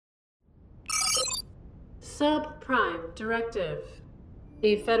Subprime Directive.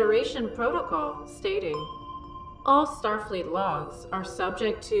 A Federation protocol stating all Starfleet logs are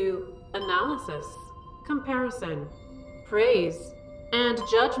subject to analysis, comparison, praise, and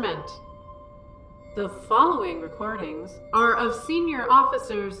judgment. The following recordings are of senior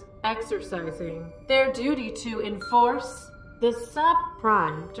officers exercising their duty to enforce the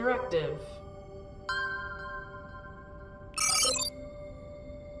Subprime Directive.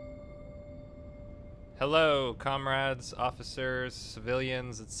 Hello, comrades, officers,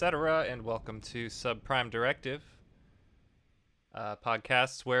 civilians, etc., and welcome to Subprime Directive, a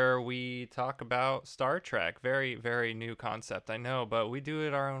podcast where we talk about Star Trek. Very, very new concept, I know, but we do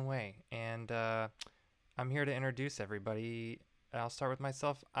it our own way. And I'm here to introduce everybody. I'll start with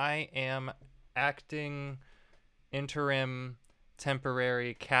myself. I am acting interim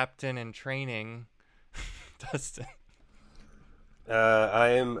temporary captain in training, Dustin. I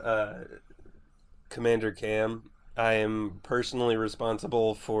am Commander Cam. I am personally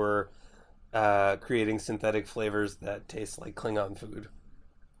responsible for creating synthetic flavors that taste like Klingon food.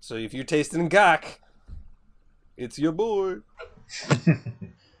 So if you're tasting Gak, it's your boy.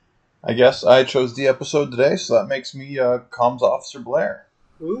 I guess I chose the episode today, so that makes me Comms Officer Blair.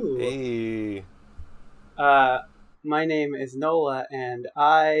 Ooh. Hey. My name is Nola, and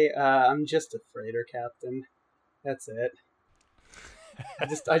I'm just a freighter captain. That's it. I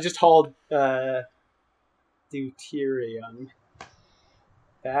just hauled deuterium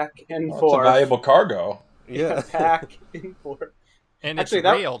back and Well, forth. it's a valuable cargo. Yeah. Back and forth. And Actually, it's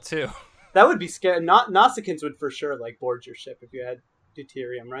real, too. That would be scary. Nausicaans would for sure board your ship if you had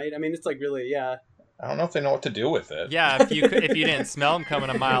deuterium, right? I mean, it's really, yeah. I don't know if they know what to do with it. Yeah, if you didn't smell them coming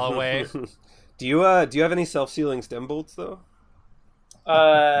a mile away. Do you have any self-sealing stem bolts though?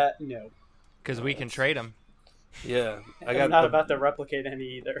 No. Because we can trade them. Yeah, I'm not about to replicate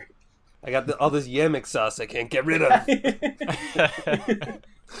any either. I got all this Yemek sauce I can't get rid of.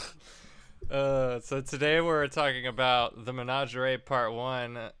 So today we're talking about The Menagerie Part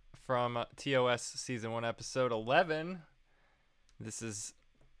 1 from TOS Season 1, Episode 11. This is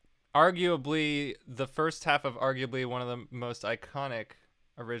arguably the first half of arguably one of the most iconic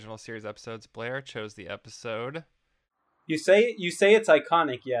original series episodes. Blair chose the episode. You say it's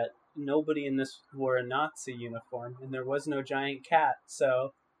iconic, yet nobody in this wore a Nazi uniform, and there was no giant cat,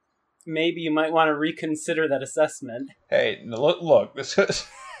 so maybe you might want to reconsider that assessment. Hey, look, this is...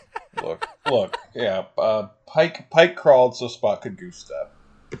 look, yeah, Pike crawled so Spock could goose step.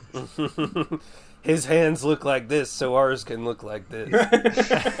 His hands look like this, so ours can look like this.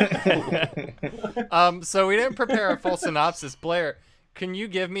 So we didn't prepare a full synopsis. Blair, can you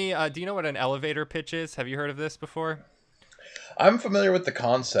give me, do you know what an elevator pitch is? Have you heard of this before? I'm familiar with the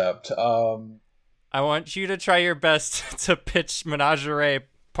concept. I want you to try your best to pitch Menagerie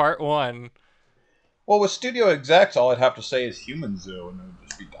Part 1. Well, with studio execs, all I'd have to say is human zoo, and it would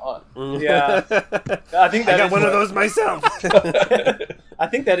just be done. Yeah. I think that I got is one of those myself. I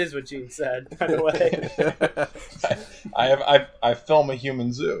think that is what Gene said, by the way. I film a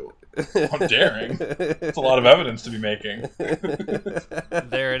human zoo. I'm daring. It's a lot of evidence to be making.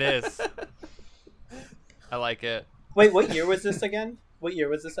 There it is. I like it. Wait, what year was this again? What year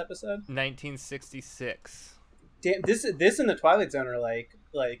was this episode? 1966. Damn, this and the Twilight Zone are like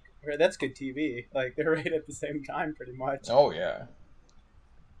that's good TV. Like they're right at the same time, pretty much. Oh yeah.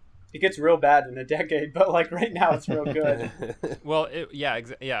 It gets real bad in a decade, but like right now, it's real good. Well, it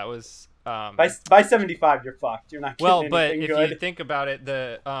was. By 75, you're fucked. You're not getting Well, but anything if good. you think about it,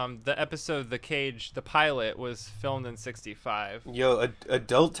 the episode The Cage, the pilot, was filmed in 65. Yo,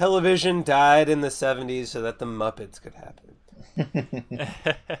 adult television died in the 70s so that the Muppets could happen.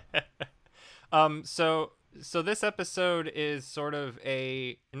 So this episode is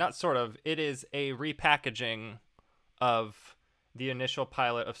it is a repackaging of the initial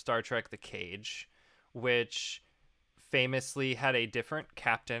pilot of Star Trek The Cage, which famously had a different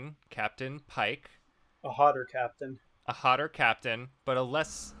captain, Captain Pike. A hotter captain, but a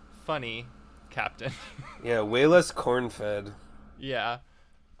less funny captain. Yeah, way less corn-fed. Yeah.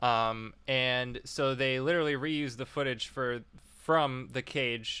 And so they literally reused the footage from The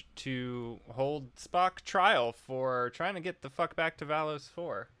Cage to hold Spock trial for trying to get the fuck back to Valos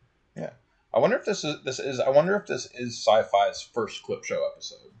 4. Yeah. I wonder if this is Sci-Fi's first clip show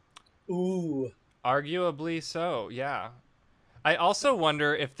episode. Ooh. Arguably so, yeah. I also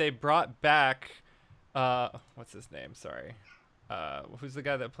wonder if they brought back what's his name? Sorry. Who's the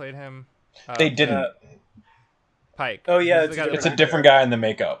guy that played him? They didn't. Pike. Oh yeah, it's a different guy in the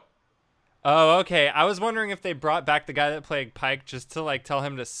makeup. Oh, okay. I was wondering if they brought back the guy that played Pike just to tell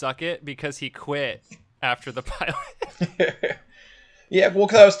him to suck it because he quit after the pilot. Yeah, well,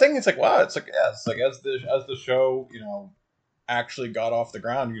 because I was thinking, it's like, wow, it's like as the show, actually got off the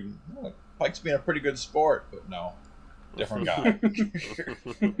ground, Pike's being a pretty good sport, but no, different guy.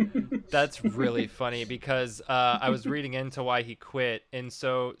 That's really funny because I was reading into why he quit, and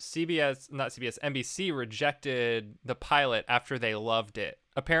so NBC rejected the pilot after they loved it.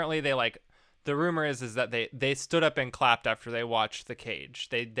 Apparently, the rumor is that they stood up and clapped after they watched The Cage.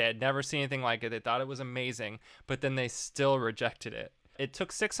 They had never seen anything like it. They thought it was amazing, but then they still rejected it. It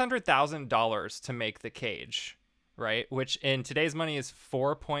took $600,000 to make The Cage, right? Which in today's money is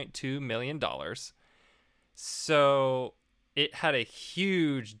 $4.2 million. So it had a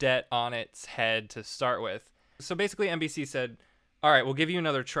huge debt on its head to start with. So basically NBC said, all right, we'll give you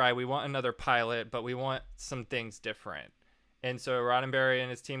another try. We want another pilot, but we want some things different. And so Roddenberry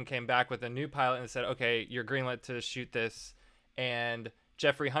and his team came back with a new pilot and said, okay, you're greenlit to shoot this. And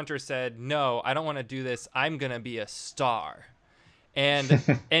Jeffrey Hunter said, no, I don't want to do this. I'm going to be a star. And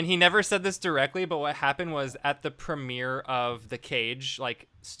he never said this directly, but what happened was at the premiere of The Cage,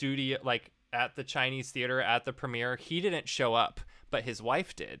 at the Chinese theater at the premiere, he didn't show up, but his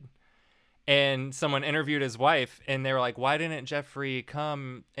wife did. And someone interviewed his wife, and they were like, why didn't Jeffrey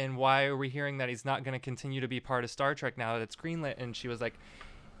come? And why are we hearing that he's not going to continue to be part of Star Trek now that it's greenlit? And she was like,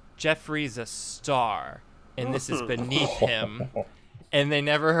 Jeffrey's a star, and this is beneath him. And they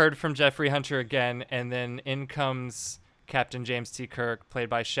never heard from Jeffrey Hunter again. And then in comes Captain James T. Kirk, played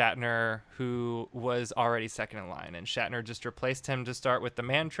by Shatner, who was already second in line. And Shatner just replaced him to start with the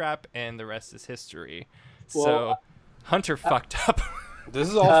man trap, and the rest is history. Well, so Hunter fucked up. This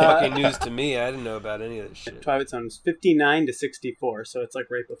is all fucking news to me. I didn't know about any of this shit. Twilight Zone was 59 to 64, so it's like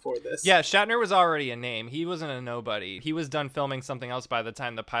right before this. Yeah, Shatner was already a name. He wasn't a nobody. He was done filming something else by the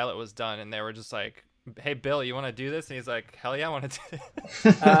time the pilot was done, and they were just like, hey, Bill, you want to do this? And he's like, hell yeah, I want to do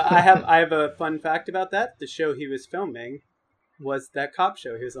it. I have a fun fact about that. The show he was filming was that cop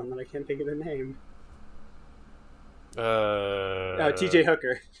show he was on that I can't think of the name. TJ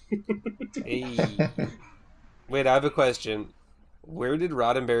Hooker. Hey. Wait, I have a question. Where did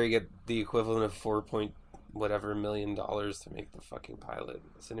Roddenberry get the equivalent of $4 million to make the fucking pilot?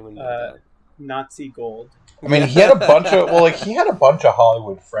 Does anyone know that? Nazi gold. I mean, he had a bunch of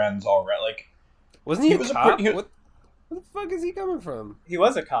Hollywood friends already. Like, wasn't he a cop? What the fuck is he coming from? He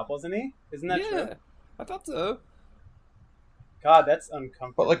was a cop, wasn't he? Isn't that true? Yeah, I thought so. God, that's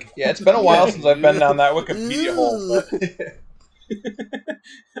uncomfortable. But like, yeah, it's been a while since I've been down that Wikipedia hole.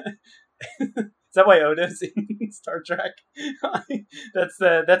 Is that why Oda's in Star Trek?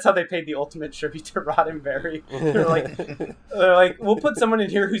 That's how they paid the ultimate tribute to Roddenberry. They're like, we'll put someone in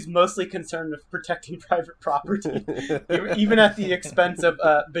here who's mostly concerned with protecting private property, even at the expense of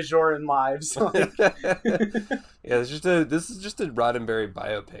Bajoran lives. Yeah, this is just a Roddenberry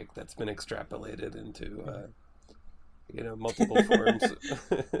biopic that's been extrapolated into multiple forms.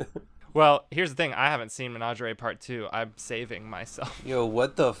 Well, here's the thing. I haven't seen Menagerie Part 2. I'm saving myself. Yo,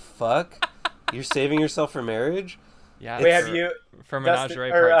 what the fuck? You're saving yourself for marriage? Yeah. Wait, have you... For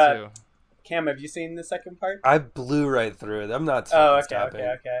Menagerie Part 2. Cam, have you seen the second part? I blew right through it. I'm not stopping.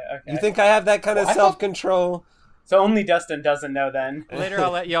 Okay. You think I have that kind of self-control? So only Dustin doesn't know then. Later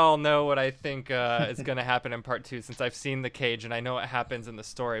I'll let y'all know what I think is going to happen in Part 2, since I've seen The Cage and I know what happens in the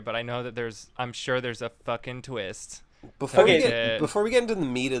story, but I know that I'm sure there's a fucking twist. Before we get into the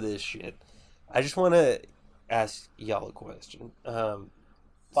meat of this shit, I just want to ask y'all a question.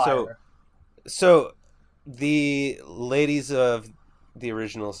 So the ladies of the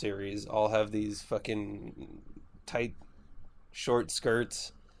original series all have these fucking tight, short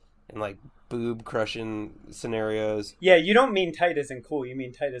skirts and like boob crushing scenarios. Yeah, you don't mean tight as in cool. You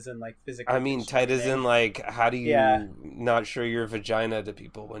mean tight as in like physical. I mean tight as in like, how do you not show your vagina to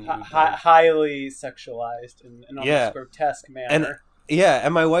people when you highly sexualized in an almost grotesque manner.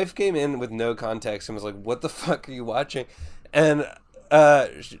 And my wife came in with no context and was like, "What the fuck are you watching?" And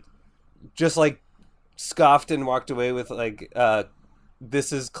just like scoffed and walked away with like,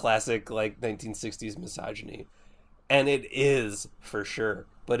 "This is classic like 1960s misogyny," and it is for sure.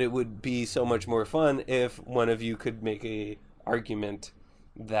 But it would be so much more fun if one of you could make a argument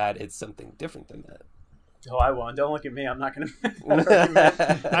that it's something different than that. Oh, I won't. Don't look at me. I'm not going to make that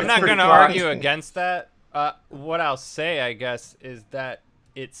argument. I'm not going to argue against that. What I'll say, I guess, is that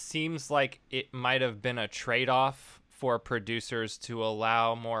it seems like it might have been a trade-off for producers to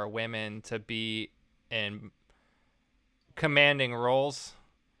allow more women to be in commanding roles.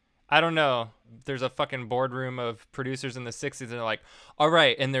 I don't know. There's a fucking boardroom of producers in the 60s, and they're like, all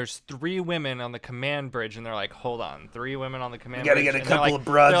right, and there's 3 women on the command bridge, and they're like, hold on, 3 women on the command We gotta bridge. get a And they're couple like- of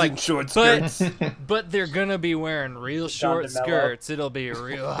broads they're like, in short skirts. But they're gonna be wearing real John short DeMello. skirts. It'll be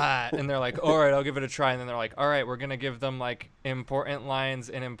real hot. And they're like, all right, I'll give it a try. And then they're like, all right, we're gonna give them like important lines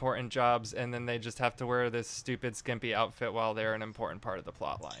and important jobs, and then they just have to wear this stupid skimpy outfit while they're an important part of the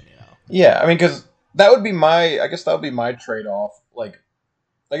plot line, you know? Yeah, I mean, because that would be I guess that would be my trade-off. Like,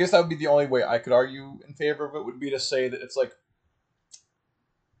 I guess that would be the only way I could argue in favor of it, would be to say that it's like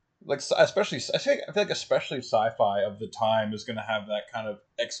especially, I feel like especially sci-fi of the time is going to have that kind of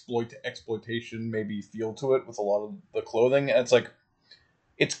exploitation maybe feel to it with a lot of the clothing, and it's like,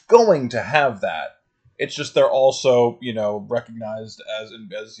 it's going to have that. It's just they're also, you know, recognized as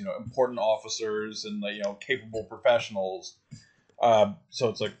you know, important officers and, you know, capable professionals. So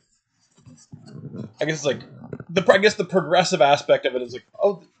it's like, I guess it's like the progressive aspect of it is like,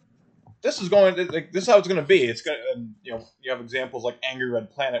 oh, this is going to, like, this is how it's going to be. It's going to, and, you know, you have examples like Angry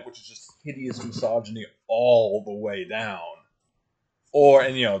Red Planet, which is just hideous misogyny all the way down, or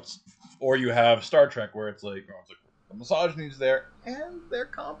you have Star Trek, where it's like the misogyny's there and they're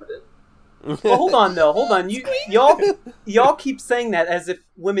competent. Well, hold on. Y'all keep saying that as if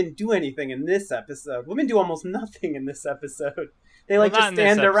women do anything in this episode. Women do almost nothing in this episode. They like Well, just not in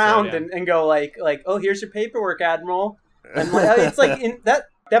this stand around episode, and go like, oh, here's your paperwork, Admiral. And like, it's like in that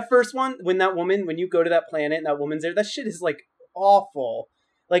first one, when you go to that planet and that woman's there, that shit is like awful.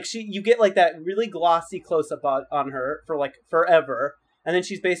 Like you get like that really glossy close up on her for like forever. And then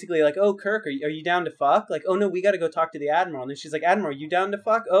she's basically like, oh, Kirk, are you down to fuck? Like, oh no, we got to go talk to the Admiral. And then she's like, Admiral, you down to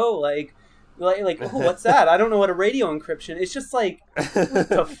fuck? Oh, like, oh, what's that? I don't know what a radio encryption. It's just like, what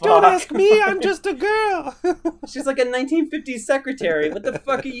the fuck? Don't ask me, I'm just a girl. She's like a 1950s secretary. What the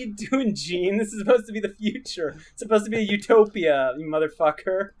fuck are you doing, Gene? This is supposed to be the future. It's supposed to be a utopia, you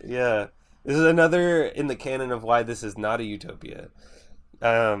motherfucker. Yeah. This is another in the canon of why this is not a utopia.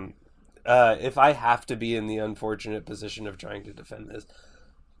 If I have to be in the unfortunate position of trying to defend this,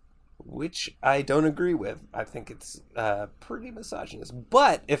 which I don't agree with, I think it's pretty misogynist.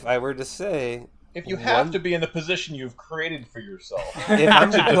 But if I were to say, If you have to be in the position you've created for yourself, if I'm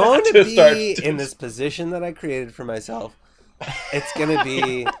going to be in this position that I created for myself, it's going to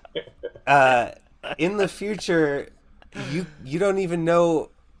be in the future. You don't even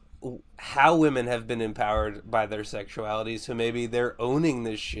know how women have been empowered by their sexuality, so maybe they're owning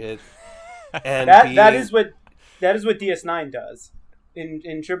this shit. And that is what DS9 does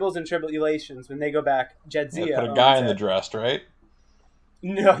in Tribbles and Tribulations when they go back. Jadzia put a guy in owns the it. dress, right?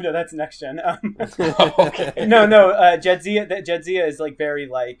 No, that's next gen. Okay. No, Jadzia is like very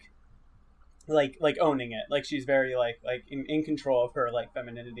like owning it. Like she's very like in control of her like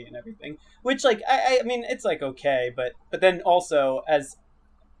femininity and everything. Which like I mean it's like okay, but then also, as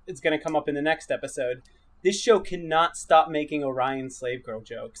it's gonna come up in the next episode, this show cannot stop making Orion slave girl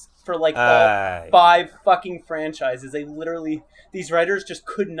jokes for like all 5 fucking franchises. These writers just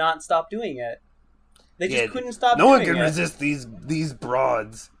could not stop doing it. They just couldn't stop No doing one can it. resist these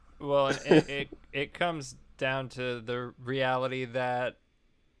broads. Well, it comes down to the reality that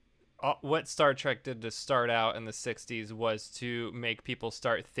what Star Trek did to start out in the 60s was to make people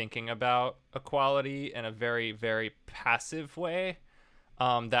start thinking about equality in a very, very passive way.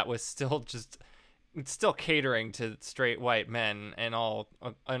 That was still catering to straight white men and all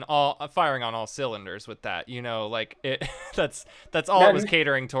firing on all cylinders with that, you know, like it that's all it was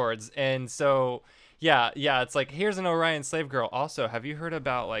catering towards. And so yeah, it's like, here's an Orion slave girl. Also, have you heard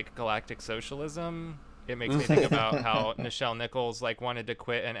about like galactic socialism? It makes me think about how Nichelle Nichols like wanted to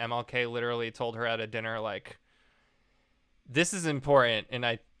quit, and MLK literally told her at a dinner like, this is important, and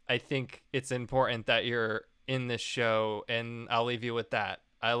I think it's important that you're in this show, and I'll leave you with that.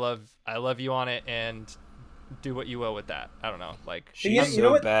 I love you on it, and do what you will with that. I don't know, like She's you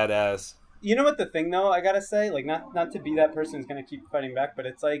know what? badass. You know what the thing though, I gotta say, like not to be that person who's gonna keep fighting back, but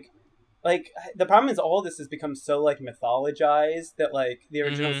it's like the problem is all this has become so like mythologized that like the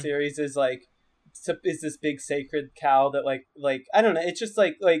original series is like is this big sacred cow that like I don't know, it's just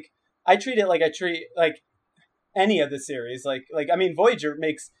like I treat it like I treat like any of the series, like I mean Voyager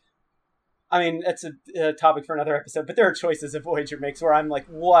makes, I mean that's a topic for another episode, but there are choices that Voyager makes where I'm like,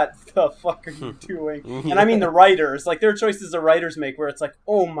 what the fuck are you doing? And I mean the writers, like there are choices the writers make where it's like,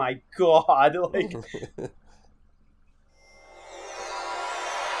 oh my god, like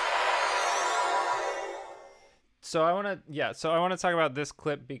So I want to talk about this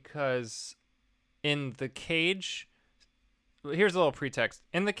clip because in The Cage, here's a little pretext.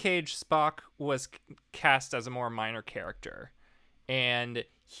 In The Cage, Spock was cast as a more minor character, and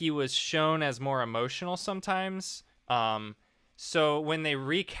he was shown as more emotional sometimes. So when they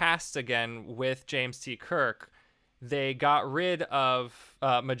recast again with James T. Kirk, they got rid of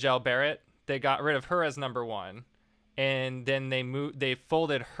Majel Barrett. They got rid of her as number one, and then they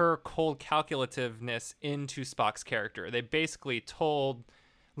folded her cold calculativeness into Spock's character. They basically told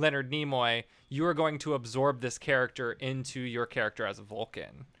Leonard Nimoy, you are going to absorb this character into your character as a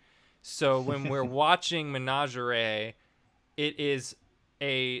Vulcan. So when we're watching Menagerie, it is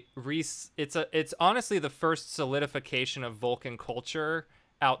it's honestly the first solidification of Vulcan culture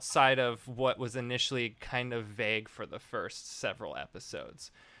outside of what was initially kind of vague for the first several episodes.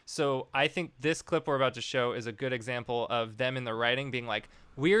 So I think this clip we're about to show is a good example of them in the writing being like,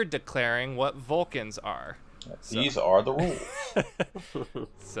 we're declaring what Vulcans are. These are the rules.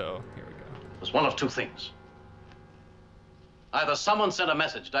 So here we go. It was one of two things. Either someone sent a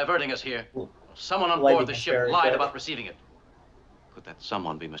message diverting us here, or someone on board the ship lied about receiving it. Could that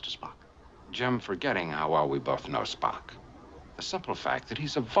someone be Mr. Spock? Jim, forgetting how well we both know Spock, the simple fact that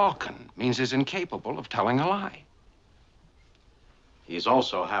he's a Vulcan means he's incapable of telling a lie. He's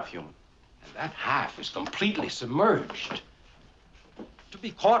also half human. And that half is completely submerged. To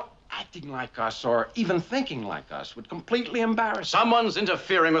be caught acting like us or even thinking like us would completely embarrass him. Someone's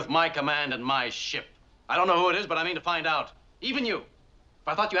interfering with my command and my ship. I don't know who it is, but I mean to find out. Even you. If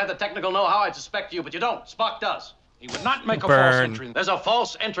I thought you had the technical know-how, I'd suspect you, but you don't. Spock does. He would not make a false Burn. entry. There's a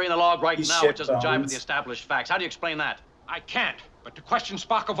false entry in the log right He's now shit which doesn't jive with bones. the established facts. How do you explain that? I can't, but to question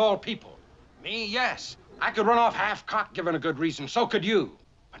Spock of all people. Me, yes. I could run off half-cocked given a good reason. So could you.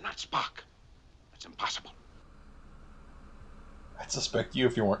 But not Spock. That's impossible. I'd suspect you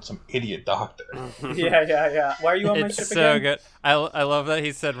if you weren't some idiot doctor. Yeah. Why are you on my It's ship so again? good. I love that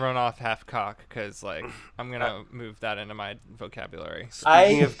he said run off half cock, because like I'm gonna move that into my vocabulary.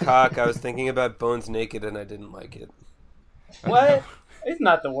 Speaking of cock, I was thinking about Bones naked and I didn't like it. What? It's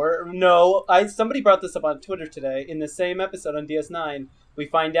not the word. No, somebody brought this up on Twitter today. In the same episode on DS9, we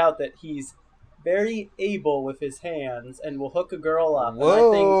find out that he's very able with his hands and will hook a girl up.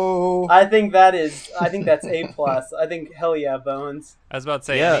 Whoa! And I think that's A plus. I think hell yeah, Bones. I was about to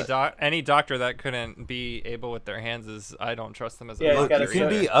say Yeah. any doctor that couldn't be able with their hands is I don't trust them as a Yeah, doctor. Look, gotta you can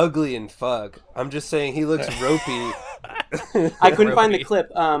say- be ugly and fuck. I'm just saying he looks ropey. I couldn't find the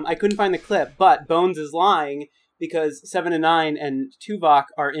Ropey. clip. But Bones is lying because 7 and 9 and Tuvok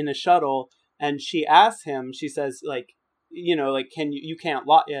are in a shuttle, and she asks him. She says, like, can you can't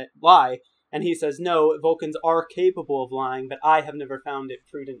lie. And he says, no, Vulcans are capable of lying, but I have never found it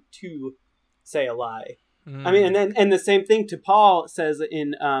prudent to say a lie. I mean, and the same thing T'Pol says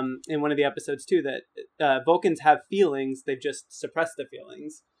in one of the episodes too, that Vulcans have feelings, they've just suppressed the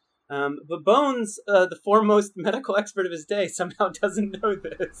feelings. But Bones, the foremost medical expert of his day, somehow doesn't know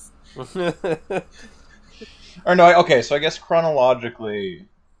this. Or no, okay, so I guess chronologically,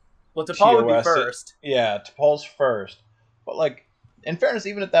 Well, T'Pol would be TOS first. Yeah, T'Pol's first. But like, in fairness,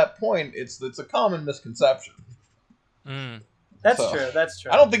 even at that point, it's a common misconception. That's So, true. That's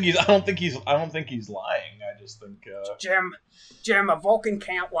true. I don't think he's lying. I just think Jim, a Vulcan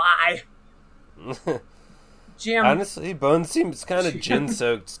can't lie. Jim, Honestly, Bones seems kind of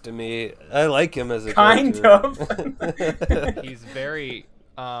gin-soaked to me. I like him as a kind character. of. He's very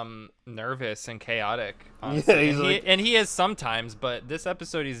nervous and chaotic. Honestly. Yeah, he's and, like- he is sometimes, but this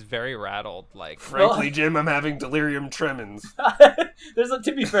episode he's very rattled. Like, Frankly, Jim, I'm having delirium tremens.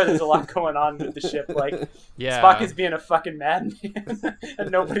 To be fair, there's a lot going on with the ship. Like, yeah, Spock is being a fucking madman,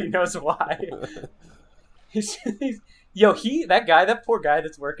 and nobody knows why. That poor guy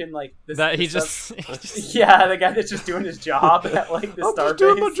that's working like this. that he this just, stuff- he just Yeah, the guy that's just doing his job at like the I'm starbase. just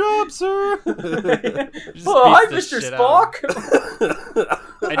doing my job, sir. just Oh, hi, beats the Mr. shit out of him. Spock.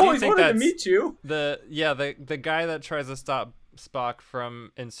 I I do always think wanted to that's meet you. the guy that tries to stop Spock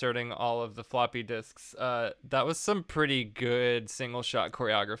from inserting all of the floppy disks. That was some pretty good single shot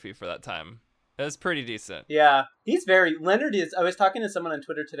choreography for that time. It was pretty decent. Yeah, Leonard is. I was talking to someone on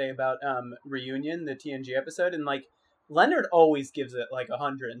Twitter today about Reunion, the TNG episode, and like Leonard always gives it like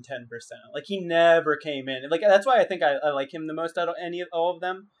 110%. Like he never came in. Like that's why I think I like him the most out of all of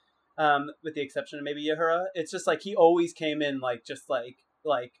them, with the exception of maybe Uhura. It's just like he always came in like just like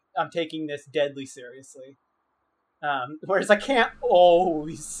I'm taking this deadly seriously. Whereas I can't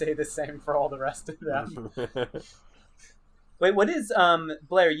always say the same for all the rest of them. Wait, what is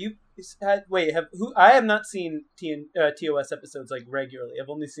Blair? I have not seen TOS episodes like regularly. I've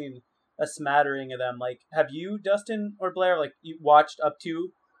only seen a smattering of them. Like, have you, Dustin or Blair? Like, you watched up to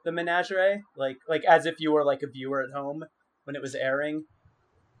the Menagerie, like as if you were like a viewer at home when it was airing.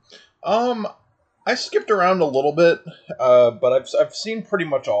 I skipped around a little bit, but I've seen pretty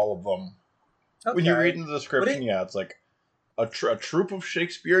much all of them. Okay. When you read in the description, What yeah, it's like a troop of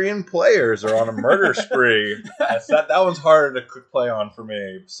Shakespearean players are on a murder spree. That one's harder to quick play on for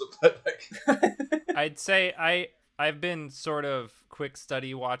me. So, but I'd say I've been sort of quick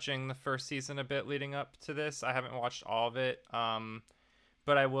study watching the first season a bit leading up to this. I haven't watched all of it.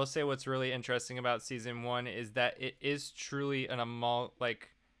 But I will say what's really interesting about season 1 is that it is truly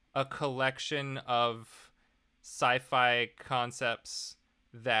a collection of sci-fi concepts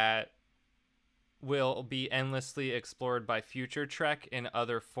that will be endlessly explored by future Trek in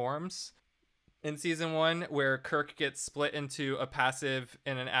other forms. In season 1, where Kirk gets split into a passive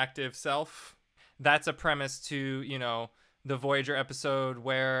and an active self, that's a premise to, the Voyager episode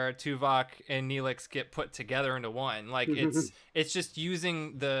where Tuvok and Neelix get put together into one. Like, it's just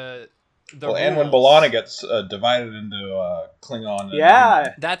using the and when B'Elanna gets divided into Klingon.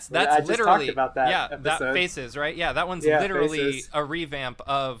 That's I literally just talked about that episode. That Faces, right? Yeah, that one's literally Faces. a revamp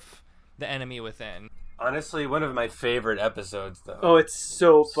of The Enemy Within. Honestly, one of my favorite episodes, though. Oh, it's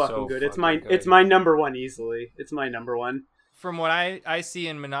so fucking good. It's my number one easily. It's my number one. From what I see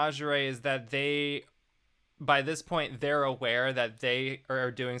in Menagerie is that by this point, they're aware that they are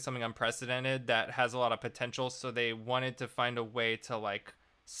doing something unprecedented that has a lot of potential, so they wanted to find a way to,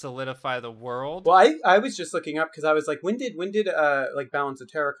 solidify the world. Well, I was just looking up, because I was like, when did Balance of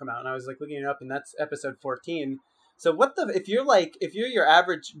Terror come out? And I was, looking it up, and that's episode 14. So if you're your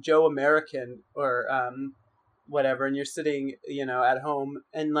average Joe American, or whatever, and you're sitting, at home,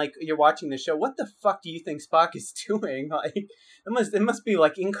 and, you're watching the show, what the fuck do you think Spock is doing? It must be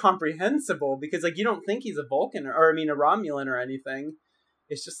incomprehensible, because you don't think he's a Vulcan or a Romulan or anything.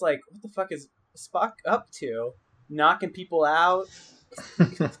 It's just what the fuck is Spock up to? Knocking people out,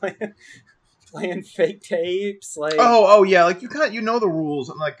 playing fake tapes, oh yeah, you know the rules,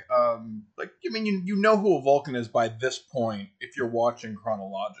 and you know who a Vulcan is by this point if you're watching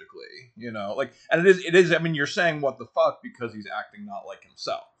chronologically, and it is. You're saying what the fuck because he's acting not like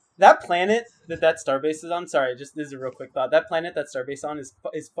himself. That planet that starbase is on. Sorry, just this is a real quick thought. That planet that starbase on is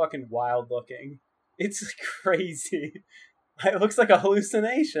fucking wild looking. It's crazy. It looks like a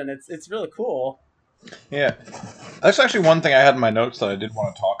hallucination. It's really cool. Yeah, that's actually one thing I had in my notes that I did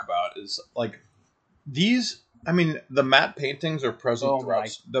want to talk about is these. The matte paintings are present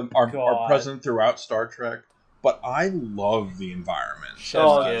are present throughout Star Trek. But I love the environment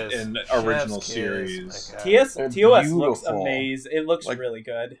in the original series. TOS looks amazing. It looks really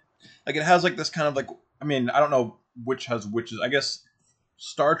good. It has this kind of I don't know which has which. I guess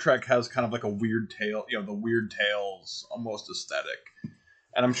Star Trek has kind of a weird tale, the Weird Tales almost aesthetic.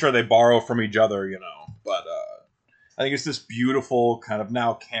 And I'm sure they borrow from each other, But I think it's this beautiful kind of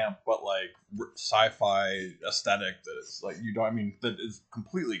now camp, but sci-fi aesthetic that is that is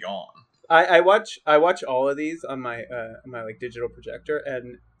completely gone. I watch all of these on my digital projector,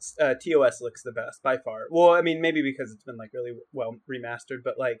 and TOS looks the best by far. Well, maybe because it's been really well remastered,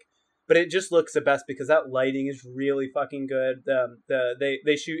 but it just looks the best because that lighting is really fucking good.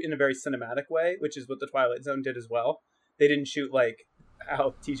 They shoot in a very cinematic way, which is what the Twilight Zone did as well. They didn't shoot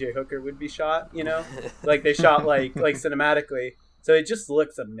how TJ Hooker would be shot, they shot cinematically. So it just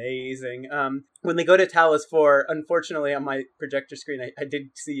looks amazing. When they go to Talos 4, unfortunately on my projector screen, I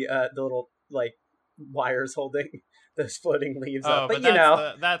did see the little wires holding those floating leaves up. But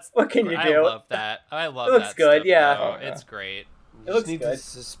that's what can you do? I love that. I love it. Looks that good, stuff, yeah. though. It's great. You just need to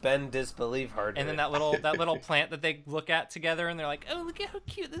suspend disbelief hard. And then that little plant that they look at together, and they're like, "Oh, look at how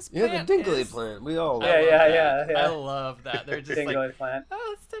cute this plant is." Yeah, the Dingley plant. We all love yeah. I love that. They're just Dingley plant. "Oh,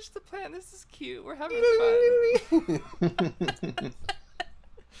 let's touch the plant. This is cute. We're having fun."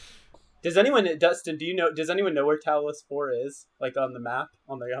 Does anyone, Dustin? Does anyone know where Talos 4 is? On the map,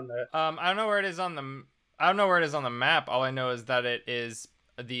 on the. I don't know where it is on the. I don't know where it is on the map. All I know is that it is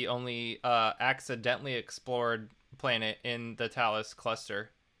the only accidentally explored planet in the Talos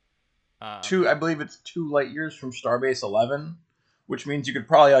cluster. I believe it's 2 light years from Starbase 11, which means you could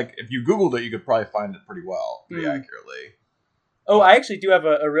probably if you Googled it, you could probably find it pretty accurately. Oh, I actually do have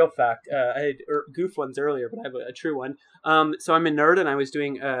a real fact. I had goof ones earlier, but I have a true one. So I'm a nerd, and I was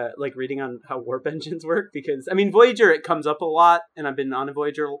doing reading on how warp engines work because Voyager, it comes up a lot, and I've been on a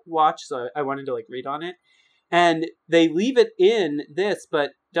Voyager watch, so I wanted to read on it. And they leave it in this,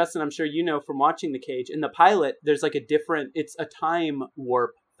 but Dustin, I'm sure you know from watching The Cage, in the pilot, there's it's a time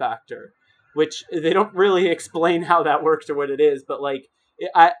warp factor, which they don't really explain how that works or what it is, but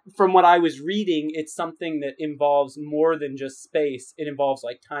from what I was reading, it's something that involves more than just space. It involves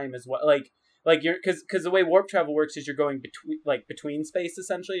time as well. You're because the way warp travel works is you're going between space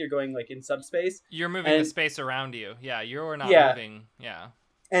essentially. You're going in subspace. You're moving the space around you. Yeah, you're not moving. Yeah.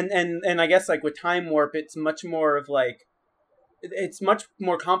 And I guess with time warp, it's much more of it's much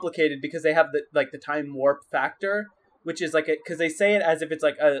more complicated because they have the time warp factor. which is like because they say it as if it's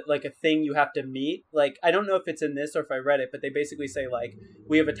like a thing you have to meet. Like, I don't know if it's in this or if I read it, but they basically say like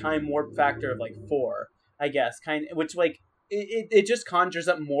we have a time warp factor of like 4, I guess, which like it just conjures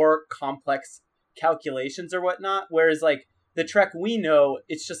up more complex calculations or whatnot. Whereas like the Trek we know,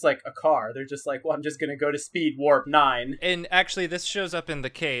 it's just like a car. They're just like, well, I'm just gonna go to speed warp 9. And actually, this shows up in The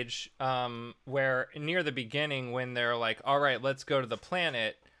Cage, where near the beginning when they're like, all right, let's go to the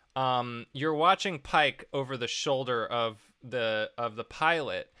planet. You're watching Pike over the shoulder of the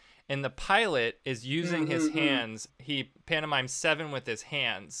pilot, and the pilot is using his hands. He pantomimes 7 with his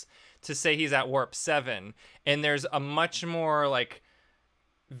hands to say he's at warp 7, and there's a much more like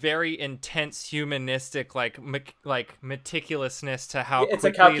very intense humanistic like meticulousness to how it's quickly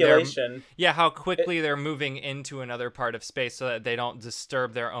a calculation. how quickly they're moving into another part of space so that they don't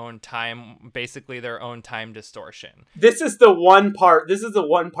disturb their own time, basically their own time distortion. This is the one part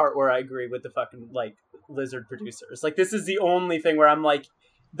where I agree with the fucking like Lizard producers. Like, this is the only thing where I'm like,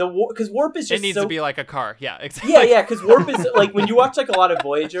 because warp is just it needs to be like a car. Yeah, exactly. Yeah, because warp is like when you watch like a lot of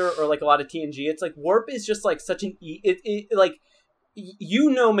Voyager or like a lot of TNG, it's like warp is just like such an like, you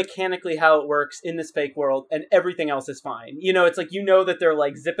know, mechanically how it works in this fake world, and everything else is fine. You know, it's like, you know that they're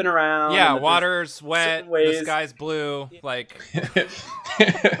like zipping around. Yeah, water's wet, the sky's blue. Like,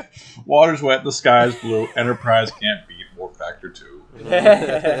 water's wet, the sky's blue. Enterprise can't beat warp factor 2.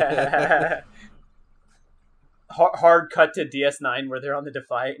 Hard cut to DS9 where they're on the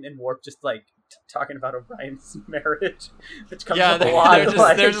Defiant and warp just like talking about O'Brien's marriage, which comes up a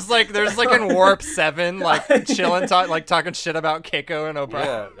lot. They're just like in warp 7, like chilling, talking shit about Keiko and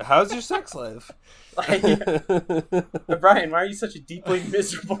O'Brien. Yeah, how's your sex life? Like, O'Brien, why are you such a deeply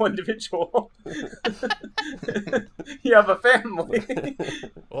miserable individual? You have a family.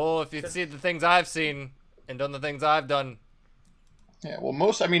 Well, if you'd seen the things I've seen and done the things I've done. Yeah, well,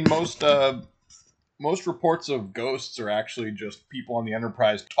 most reports of ghosts are actually just people on the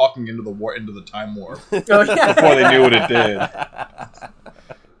Enterprise talking into the time warp Oh, yeah. before they knew what it did.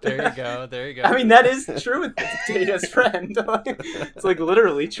 There you go. I mean, that is true with Data's friend. It's like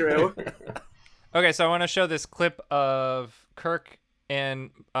literally true. Okay, so I want to show this clip of Kirk and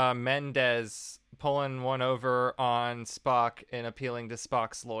Mendez pulling one over on Spock and appealing to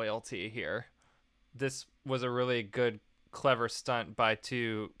Spock's loyalty here. This was a really good, clever stunt by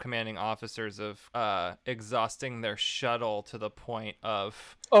 2 commanding officers of exhausting their shuttle to the point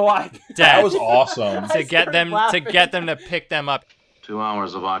of death. That was awesome. to get them to pick them up. 2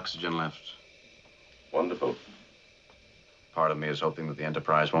 hours of oxygen left. Wonderful. Part of me is hoping that the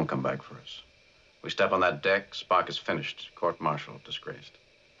Enterprise won't come back for us. We step on that deck, Spock is finished. Court-martial, disgraced.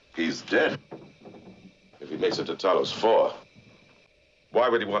 He's dead. If he makes it to Talos 4, why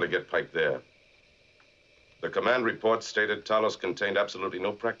would he want to get Pike there? The command report stated Talos contained absolutely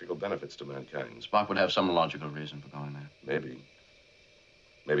no practical benefits to mankind. Spock would have some logical reason for going there. Maybe.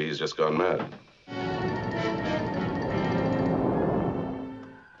 Maybe he's just gone mad.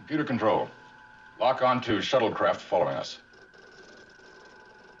 Computer control. Lock on to shuttlecraft following us.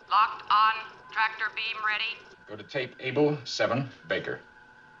 Locked on. Tractor beam ready. Go to tape Able 7 Baker.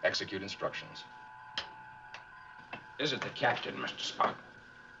 Execute instructions. Is it the captain, Mr. Spock?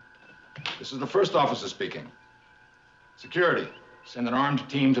 This is the first officer speaking. Security, send an armed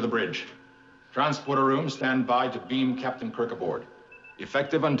team to the bridge. Transporter room, stand by to beam Captain Kirk aboard.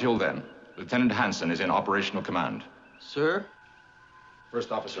 Effective until then, Lieutenant Hansen is in operational command. Sir?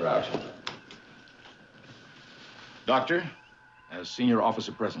 First officer out. Doctor, as senior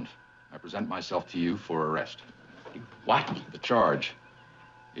officer present, I present myself to you for arrest. What? The charge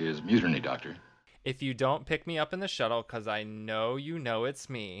is mutiny, Doctor. If you don't pick me up in the shuttle, because I know you know it's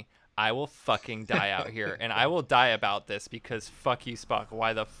me, I will fucking die out here. And I will die about this because fuck you, Spock.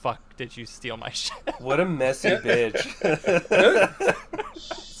 Why the fuck did you steal my shit? What a messy bitch.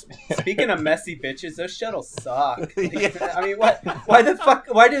 Speaking of messy bitches, those shuttles suck. Yeah. I mean, what? Why the fuck?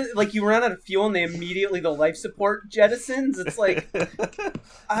 Why did like you run out of fuel and they immediately the life support jettisons? It's like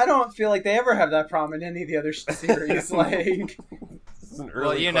I don't feel like they ever have that problem in any of the other series. Like,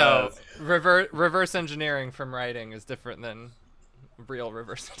 well, you know, reverse engineering from writing is different than real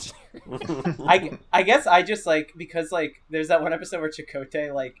reverse engineering. I guess I just like because like there's that one episode where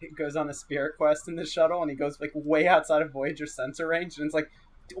Chakotay like goes on a spirit quest in the shuttle and he goes like way outside of Voyager sensor range and it's like,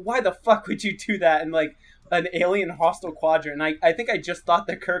 why the fuck would you do that in like an alien hostile quadrant? And I think I just thought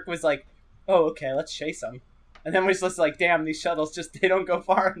that Kirk was like, oh okay, let's chase him, and then was just like, damn, these shuttles just they don't go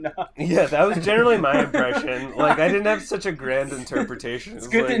far enough. Yeah, that was generally my impression. Like I didn't have such a grand interpretation. It's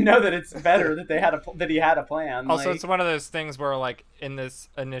good like... to know that it's better that he had a plan. Also, like... it's one of those things where like in this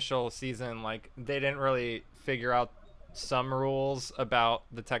initial season, like they didn't really figure out some rules about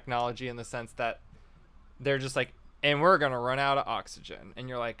the technology in the sense that they're just like and we're gonna run out of oxygen. And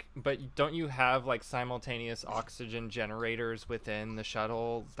you're like, but don't you have like simultaneous oxygen generators within the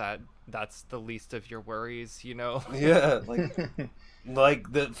shuttle? That's the least of your worries, you know? Yeah, like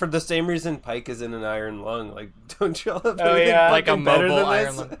for the same reason Pike is in an iron lung. Like, don't y'all have anything like a better mobile than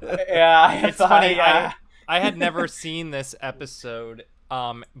iron this? lung? Yeah, It's funny. I had never seen this episode,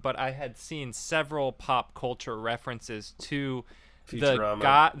 but I had seen several pop culture references to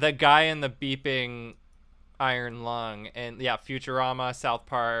Futurama. the guy in the beeping iron lung, and yeah, Futurama, South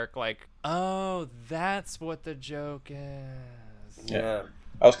Park. Like, oh, that's what the joke is. Yeah.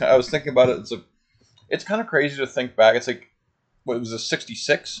 I was thinking about it. It's kind of crazy to think back. It's like, what was this,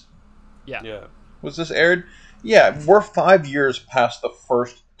 66? Yeah. Was this aired? Yeah, we're 5 years past the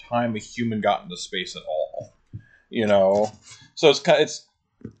first time a human got into space at all. You know, so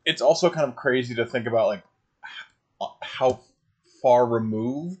it's also kind of crazy to think about like how far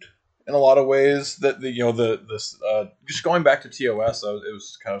removed in a lot of ways that just going back to TOS, it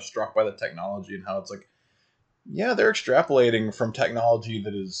was kind of struck by the technology and how it's like, yeah, they're extrapolating from technology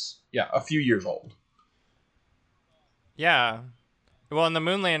that is a few years old. Yeah. Well, and the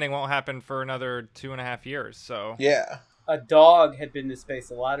moon landing won't happen for another 2.5 years, so... Yeah. A dog had been to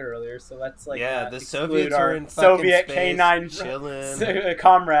space a lot earlier, so that's like... the Soviets are in Soviet space, K9 chilling.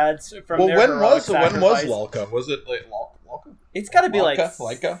 Comrades from their when heroic was sacrifice. Laika? Was it like Laika? It's got to be Laika?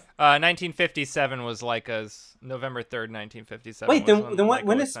 1957 was Laika's... November 3rd, 1957. Wait, then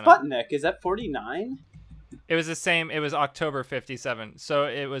when is Sputnik? Is that 49? It was the same. It was October 57. So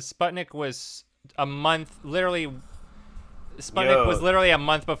it was... Sputnik was a month... Literally... Sputnik was literally a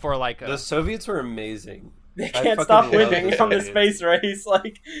month before Laika. The Soviets were amazing. They can't stop winning on the space race.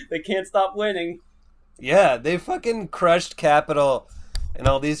 Like, they can't stop winning. Yeah, they fucking crushed Capital, and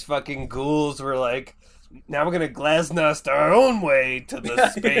all these fucking ghouls were like, now we're gonna glasnost our own way to the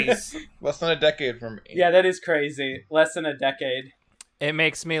space. Less than a decade from me. Yeah, that is crazy. Less than a decade. It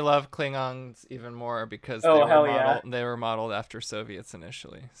makes me love Klingons even more because they were modeled after Soviets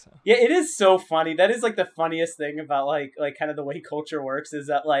initially. So yeah, it is so funny. That is like the funniest thing about like kind of the way culture works is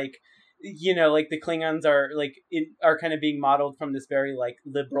that like, you know, like the Klingons are kind of being modeled from this very like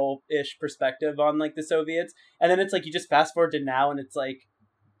liberal-ish perspective on like the Soviets, and then it's like you just fast forward to now and it's like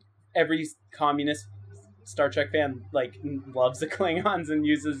every communist Star Trek fan like loves the Klingons and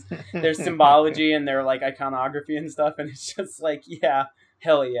uses their symbology and their like iconography and stuff, and it's just like, yeah,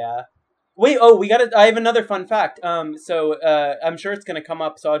 hell yeah. Wait, I have another fun fact. So I'm sure it's gonna come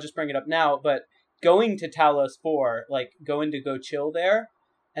up, so I'll just bring it up now. But going to Talos 4, like going to go chill there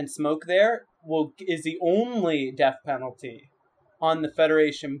and smoke there, is the only death penalty on the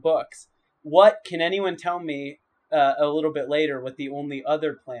Federation books. What can anyone tell me a little bit later? What the only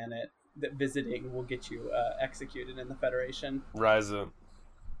other planet that visiting will get you executed in the Federation? Risa.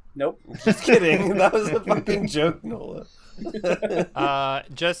 Nope. Just kidding. That was a fucking joke, Nola.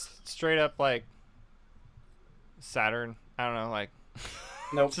 Just straight up like Saturn. I don't know, like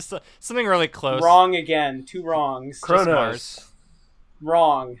nope. Just something really close. Wrong again. 2 wrongs. Kronos.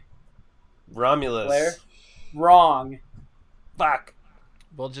 Wrong. Romulus. Blair? Wrong. Fuck.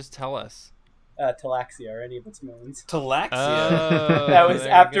 Well, just tell us. Talaxia or any of its moons. Talaxia. That was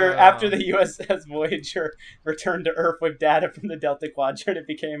after the USS Voyager returned to Earth with data from the Delta Quadrant. It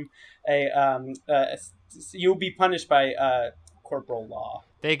became you'll be punished by corporal law.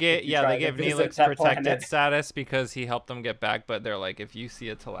 They gave Neelix protected status because he helped them get back, but they're like, if you see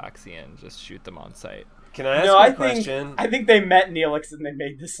a Talaxian, just shoot them on sight. Can I ask a question? I think they met Neelix and they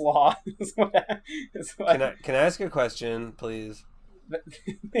made this law. Can I ask a question, please?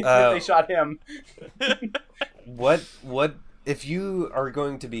 They shot him. What if you are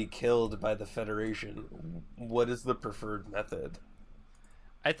going to be killed by the Federation? What is the preferred method?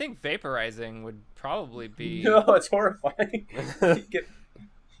 I think vaporizing would probably be. No, it's horrifying.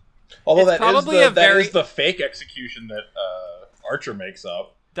 Although that is the fake execution that Archer makes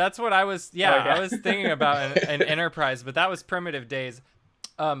up. That's what I was. Yeah, I was thinking about an Enterprise, but that was primitive days.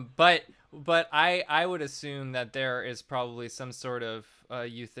 But I would assume that there is probably some sort of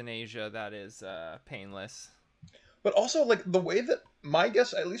euthanasia that is painless. But also, like, the way that, my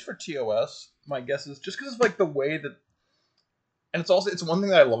guess, at least for TOS, my guess is just because of, like, the way that, and it's one thing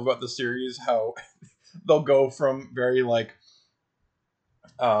that I love about the series, how they'll go from very, like,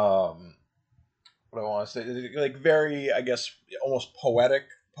 what do I want to say, like, very, I guess, almost poetic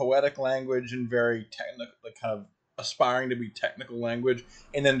language and very technical, like, kind of aspiring to be technical language,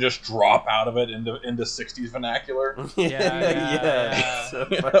 and then just drop out of it into 60s vernacular. Yeah.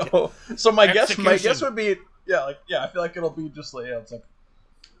 So my guess would be I feel like it'll be just like it's like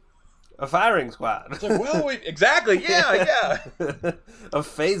A firing squad. It's like, well, exactly, yeah. Of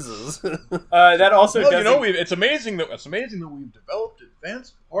phases. That also doesn't... it's amazing that we've developed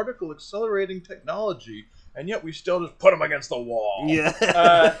advanced particle accelerating technology, and yet we still just put them against the wall. Yeah.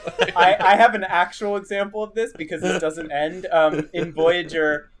 I have an actual example of this because this doesn't end. In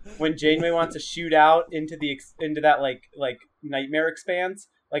Voyager, when Janeway wants to shoot out into that like nightmare expanse,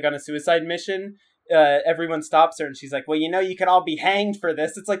 like on a suicide mission, everyone stops her and she's like, well, you could all be hanged for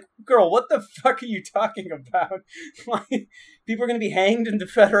this. It's like, girl, what the fuck are you talking about? Like, people are going to be hanged in the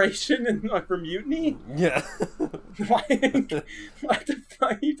Federation and for mutiny? Yeah. Like, what the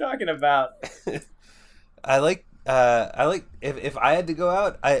fuck are you talking about? I like if I had to go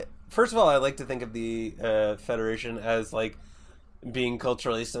out, first of all, I like to think of the Federation as like being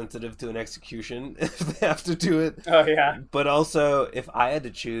culturally sensitive to an execution if they have to do it. Oh yeah. But also, if I had to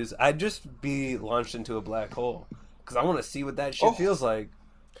choose, I'd just be launched into a black hole because I want to see what that shit feels like.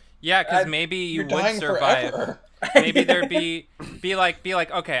 Yeah, because maybe you would survive. Forever. Maybe there'd be like,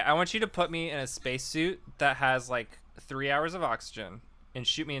 okay, I want you to put me in a spacesuit that has like 3 hours of oxygen and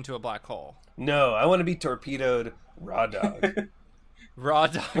shoot me into a black hole. No, I want to be torpedoed raw dog. Raw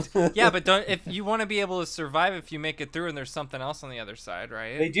dog. Yeah, but if you want to be able to survive if you make it through and there's something else on the other side,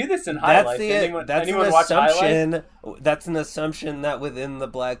 right? They do this in High Life. That's anyone an watch assumption. High Life? That's an assumption that within the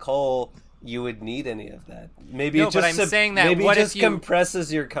black hole you would need any of that. Maybe no, it just but I'm saying that maybe what it just if you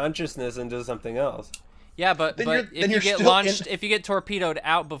compresses your consciousness into something else. Yeah, but if you get launched, if you get torpedoed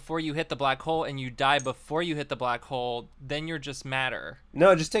out before you hit the black hole and you die before you hit the black hole, then you're just matter.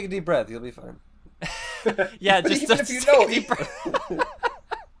 No, just take a deep breath. You'll be fine. Yeah, just even if you know,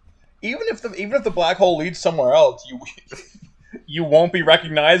 even if the black hole leads somewhere else, you won't be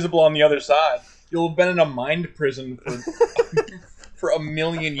recognizable on the other side. You'll have been in a mind prison for a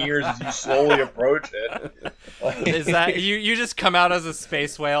million years as you slowly approach it. Like, is that you just come out as a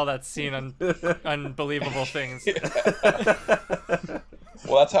space whale that's seen unbelievable things?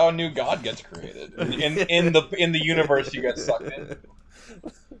 Well, that's how a new god gets created. In the universe you get sucked in.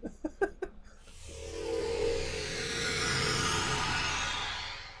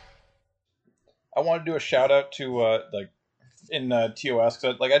 I want to do a shout out to in TOS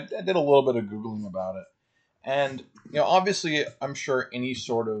because I did a little bit of Googling about it, and obviously I'm sure any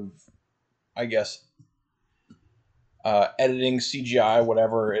sort of, I guess, editing, CGI,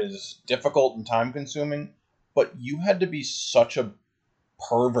 whatever is difficult and time consuming, but you had to be such a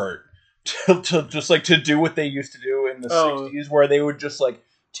pervert to just to do what they used to do in the 60s, where they would just like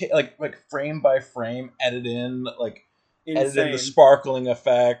frame by frame edit in edit in the sparkling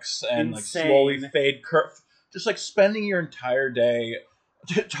effects and slowly fade Kirk, just spending your entire day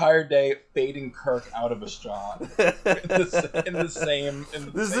fading Kirk out of a shot in the same.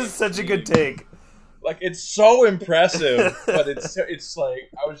 This is such a good take. It's so impressive, but it's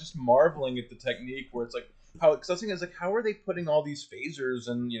I was just marveling at the technique where it's how, because I was thinking, how are they putting all these phasers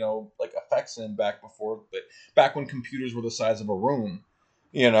and effects in back when computers were the size of a room,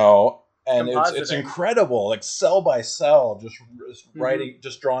 and it's incredible, cell by cell, just writing,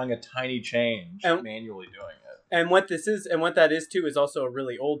 just drawing a tiny change and manually doing it. And what that is too is also a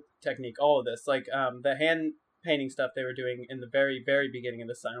really old technique. All of this, the hand painting stuff they were doing in the very, very beginning of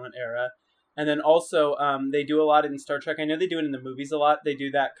the silent era. And then also, they do a lot in Star Trek. I know they do it in the movies a lot. They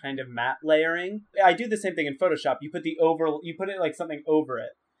do that kind of matte layering. I do the same thing in Photoshop. You put it something over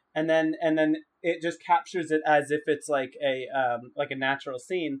it, and then it just captures it as if it's like a natural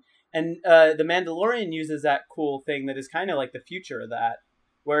scene. And The Mandalorian uses that cool thing that is kind of like the future of that,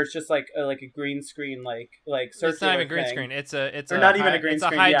 where it's just like a green screen, circular. It's not even a green thing. screen. It's a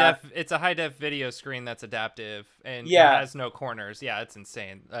It's a high def video screen that's adaptive and it has no corners. Yeah, it's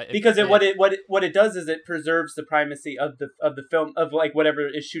insane. Because what it does is it preserves the primacy of the film, of whatever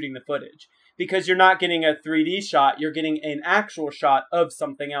is shooting the footage. Because you're not getting a 3D shot, you're getting an actual shot of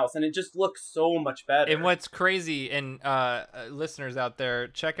something else, and it just looks so much better. And what's crazy, and listeners out there,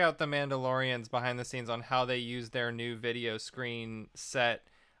 check out The Mandalorian's behind the scenes on how they use their new video screen set,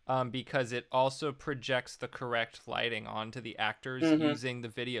 because it also projects the correct lighting onto the actors using the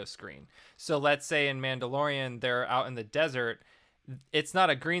video screen. So let's say in Mandalorian, they're out in the desert. It's not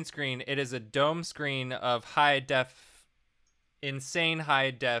a green screen. It is a dome screen of insane high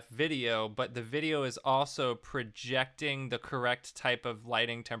def video, but the video is also projecting the correct type of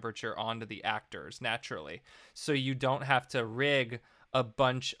lighting temperature onto the actors naturally. So you don't have to rig a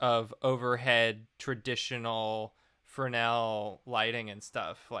bunch of overhead traditional Fresnel lighting and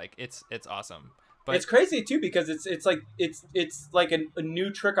stuff. It's awesome. But it's crazy too, because it's like a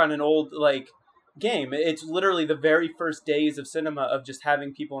new trick on an old game. It's literally the very first days of cinema of just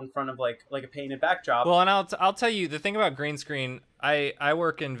having people in front of like a painted backdrop. Well, and I'll tell you the thing about green screen. I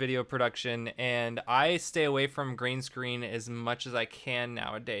work in video production, and I stay away from green screen as much as I can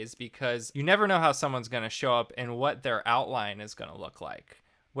nowadays, because you never know how someone's going to show up and what their outline is going to look like,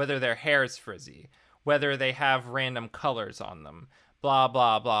 whether their hair is frizzy, whether they have random colors on them, blah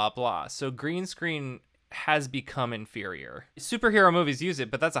blah blah blah. So green screen has become inferior. Superhero movies use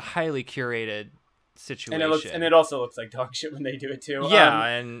it, but that's a highly curated situation. And it also looks like dog shit when they do it too. Yeah,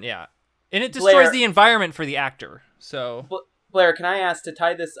 and it destroys Blair, the environment for the actor. So Blair, can I ask to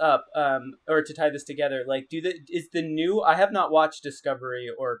tie this up, or to tie this together? Like, is the new? I have not watched Discovery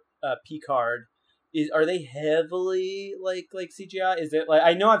or Picard. Are they heavily like CGI? Is it like,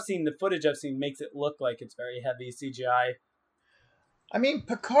 I know I've seen the footage I've seen makes it look like it's very heavy CGI. I mean,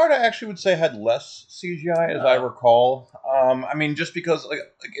 Picard, I actually would say, had less CGI, as I recall. I mean, just because like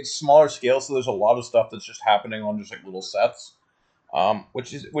it's smaller scale, so there's a lot of stuff that's just happening on just like little sets,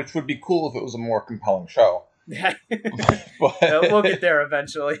 which would be cool if it was a more compelling show. But, we'll get there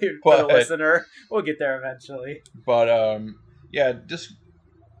eventually, for the listener. We'll get there eventually. But yeah,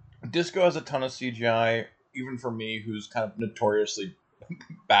 Disco has a ton of CGI, even for me, who's kind of notoriously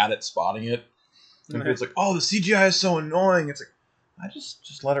bad at spotting it. And it's like, oh, the CGI is so annoying. It's like, I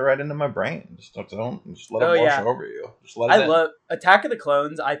just let it right into my brain. Just let it wash over you. Just let it in. Love Attack of the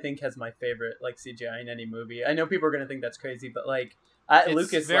Clones. I think has my favorite like CGI in any movie. I know people are gonna think that's crazy, but like it's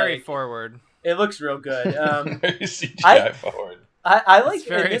Lucas, very like, forward. It looks real good. Very CGI forward. I like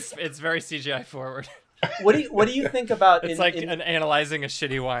it's very CGI forward. What do you think about? It's analyzing a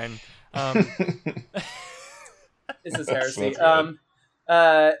shitty wine. This is heresy.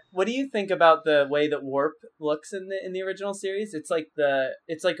 What do you think about the way that Warp looks in the original series? It's like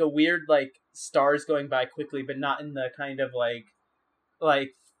a weird like stars going by quickly, but not in the kind of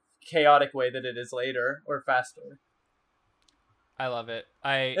like chaotic way that it is later or faster. I love it.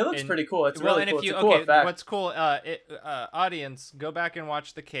 It looks pretty cool. It's really cool. It's a cool effect. What's cool? Audience, go back and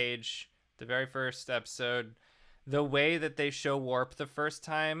watch The Cage, the very first episode. The way that they show Warp the first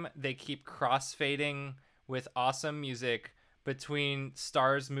time, they keep crossfading with awesome music between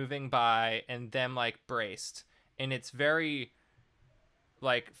stars moving by and them like braced, and it's very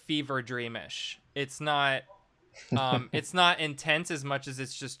like fever dreamish. It's not intense as much as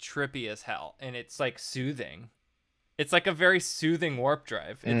it's just trippy as hell, and it's like soothing. It's like a very soothing warp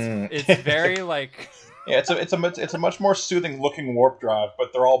drive. It's very like it's a much more soothing looking warp drive,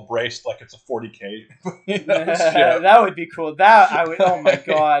 but they're all braced like it's a 40K. That would be cool. That I would. Oh my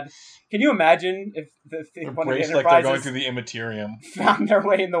god. Can you imagine if one of the Enterprises like they're going through the Immaterium found their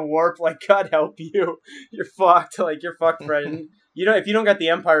way in the warp? Like, God help you, you're fucked. Like, you're fucked, friend. You know, if you don't got the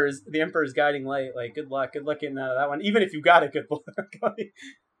Emperor's guiding light, like, good luck in that one. Even if you got it, good luck.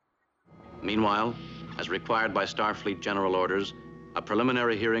 Meanwhile, as required by Starfleet General Orders, a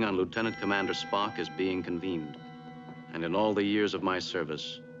preliminary hearing on Lieutenant Commander Spock is being convened. And in all the years of my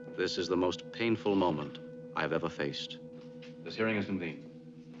service, this is the most painful moment I've ever faced. This hearing is convened.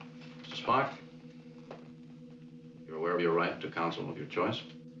 Mr. Spock, you're aware of your right to counsel of your choice?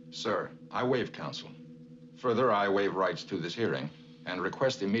 Sir, I waive counsel. Further, I waive rights to this hearing and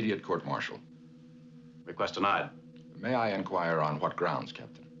request immediate court-martial. Request denied. May I inquire on what grounds,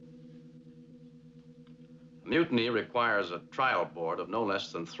 Captain? Mutiny requires a trial board of no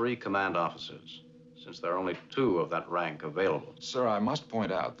less than 3 command officers, since there are only 2 of that rank available. Sir, I must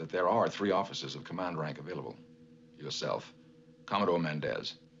point out that there are 3 officers of command rank available. Yourself, Commodore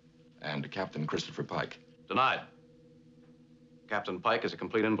Mendez, and Captain Christopher Pike. Denied. Captain Pike is a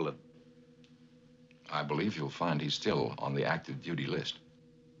complete invalid. I believe you'll find he's still on the active duty list.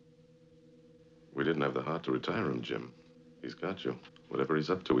 We didn't have the heart to retire him, Jim. He's got you. Whatever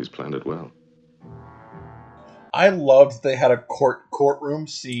he's up to, he's planned it well. I loved they had a courtroom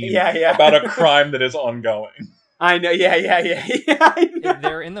scene about a crime that is ongoing. I know, I know.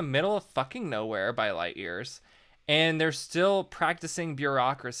 They're in the middle of fucking nowhere by light years, and they're still practicing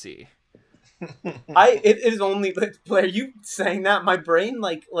bureaucracy. It is only Blair, you saying that, my brain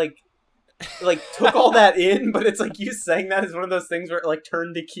like took all that in, but it's like you saying that is one of those things where it like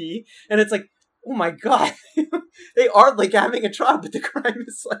turned the key, and it's like, oh my god, they are like having a trial, but the crime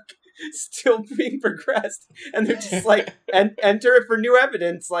is like still being progressed, and they're just like enter it for new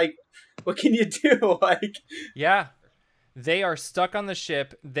evidence. Like, what can you do? Like, yeah, they are stuck on the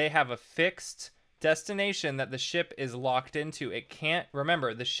ship. They have a fixed destination that the ship is locked into. It can't,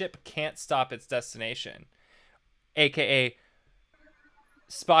 remember, the ship can't stop its destination, aka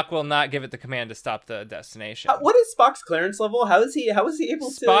Spock will not give it the command to stop the destination. What is Spock's clearance level? How is he able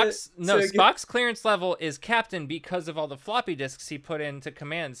to? Spock's clearance level is captain because of all the floppy disks he put into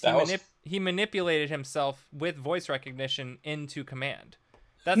commands. He manipulated himself with voice recognition into command.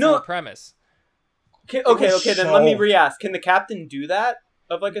 That's the premise. Okay. Then let me re-ask. Can the captain do that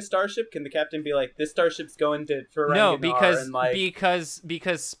of like a starship? Can the captain be like, this starship's going to Ferenginar? No, because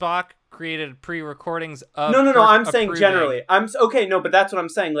Spock created pre-recordings of. No. I'm saying generally. But that's what I'm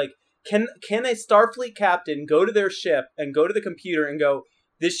saying. Like, can a Starfleet captain go to their ship and go to the computer and go,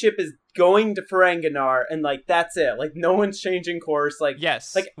 this ship is going to Ferenginar, and like that's it. Like no one's changing course. Like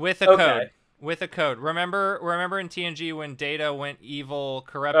yes, like with a code. With a code. Remember in TNG when Data went evil,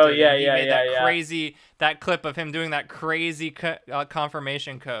 corrupted? Oh yeah, crazy that clip of him doing that crazy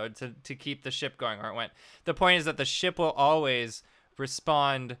confirmation code to keep the ship going where it went. The point is that the ship will always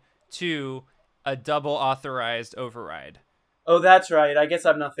respond to a double authorized override. Oh, that's right. I guess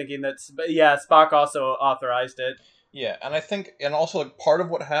I'm not thinking that's. But yeah, Spock also authorized it. Yeah, and I think, and also like part of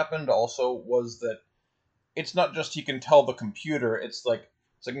what happened also was that it's not just he can tell the computer. It's like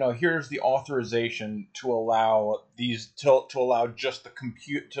no, here's the authorization to allow these to allow just the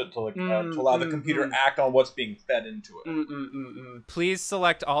compute to allow the computer act on what's being fed into it. Please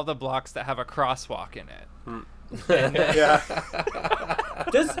select all the blocks that have a crosswalk in it. Yeah.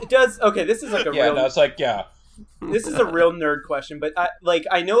 Does okay? This is like a real. That's like yeah. This is a real nerd question, but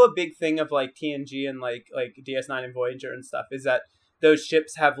I know a big thing of like TNG and like DS9 and Voyager and stuff is that those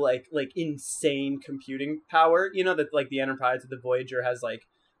ships have like insane computing power. You know that like the Enterprise of the Voyager has like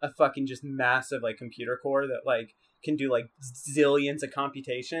a fucking just massive like computer core that like can do like zillions of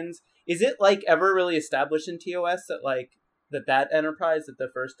computations. Is it like ever really established in TOS that like that Enterprise, that the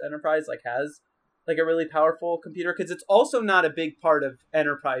first Enterprise like has like a really powerful computer? Because it's also not a big part of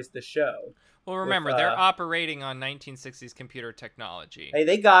Enterprise the show. Well, remember, they're operating on 1960s computer technology. Hey,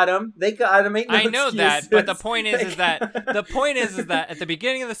 they got him. I know that, but the point is that at the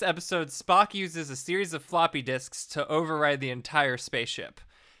beginning of this episode, Spock uses a series of floppy disks to override the entire spaceship.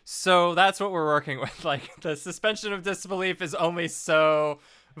 So that's what we're working with. Like, the suspension of disbelief is only so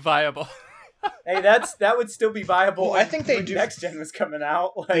viable. Hey, that would still be viable. Well, I think they do. Next Gen was coming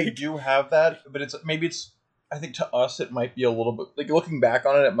out. Like, they do have that, but it's I think to us it might be a little bit like looking back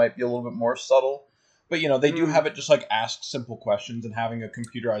on it might be a little bit more subtle. But you know, they do have it just like ask simple questions and having a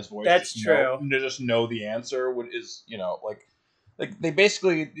computerized voice. That's true. To just know the answer is, you know, like they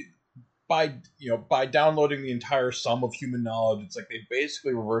basically by downloading the entire sum of human knowledge, it's like they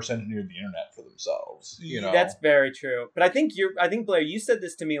basically reverse engineered the internet for themselves. You know, that's very true. But I think Blair, you said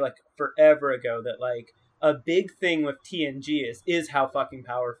this to me like forever ago that like a big thing with TNG is how fucking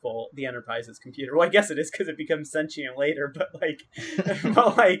powerful the Enterprise's computer. Well, I guess it is because it becomes sentient later, but like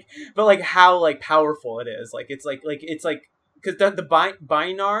how like powerful it is. Like it's like because the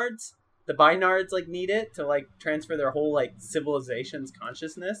Bynards like need it to like transfer their whole like civilization's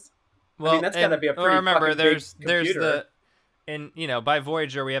consciousness. Well, I mean, that's gotta be a pretty remember, there's computer. by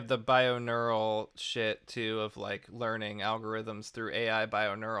Voyager we have the bioneural shit too of like learning algorithms through AI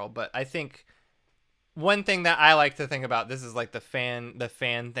bioneural, but I think one thing that I like to think about, this is like the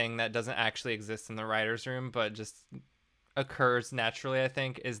fan thing that doesn't actually exist in the writer's room, but just occurs naturally, I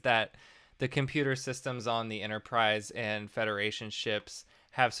think, is that the computer systems on the Enterprise and Federation ships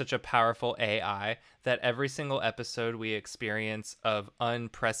have such a powerful AI that every single episode we experience of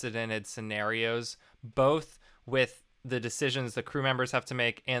unprecedented scenarios, both with the decisions the crew members have to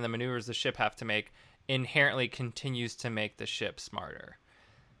make and the maneuvers the ship have to make, inherently continues to make the ship smarter.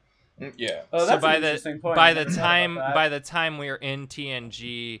 Yeah. Oh, that's an interesting point. By the time we are in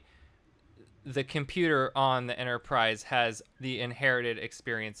TNG, the computer on the Enterprise has the inherited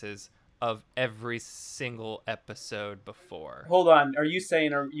experiences of every single episode before. Hold on, are you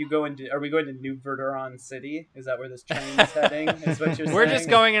saying are we going to New Verderon City? Is that where this train is heading? Is what you're saying? We're just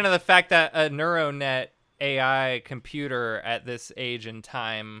going into the fact that a neuronet AI computer at this age and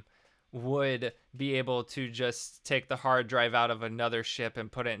time would be able to just take the hard drive out of another ship and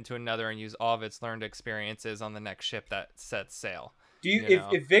put it into another and use all of its learned experiences on the next ship that sets sail.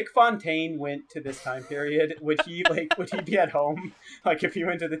 If Vic Fontaine went to this time period, would he be at home? Like if he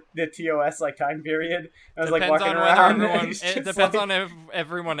went to the TOS like time period, I was like walking around. It depends on if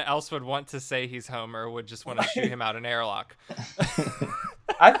everyone else would want to say he's home or would just want to shoot him out an airlock.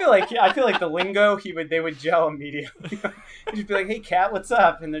 I feel like the lingo they would gel immediately. He'd just be like, "Hey, Cat, what's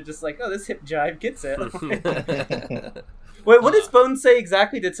up?" And they're just like, "Oh, this hip jive gets it." Wait, what does Bones say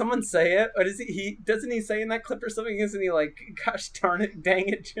exactly? Did someone say it, or doesn't he say in that clip or something? Isn't he like, "Gosh darn it, dang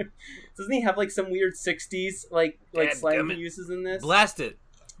it, Jim"? Doesn't he have like some weird '60s like slang he uses in this? Blast it.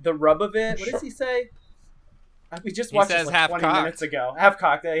 The rub of it. What does he say? We just He watched says this half 20 cocked. minutes ago. Half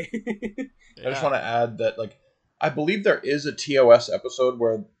cocked, eh? I just want to add that, like, I believe there is a TOS episode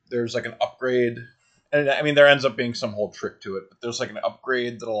where there's like an upgrade, and I mean there ends up being some whole trick to it, but there's like an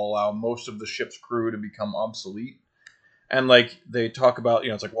upgrade that'll allow most of the ship's crew to become obsolete, and like they talk about,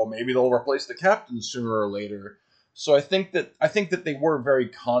 it's like, well, maybe they'll replace the captain sooner or later. So I think that they were very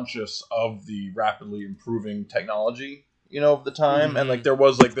conscious of the rapidly improving technology, of the time, and like there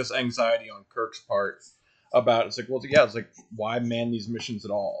was like this anxiety on Kirk's part about it's like why man these missions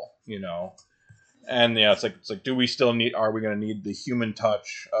at all, And it's like do we still are we going to need the human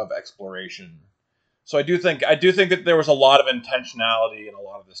touch of exploration? So I do think that there was a lot of intentionality in a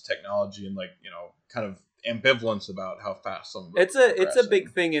lot of this technology, and like kind of ambivalence about how fast some of it's a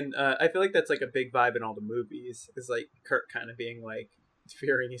big thing, and I feel like that's like a big vibe in all the movies. Is like Kirk kind of being like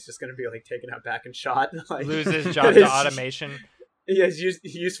fearing he's just going to be like taken out back and shot, like lose his job to automation. Yeah, his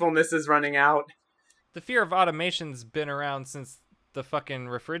usefulness is running out. The fear of automation's been around since the fucking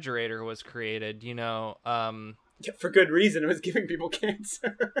refrigerator was created, For good reason. It was giving people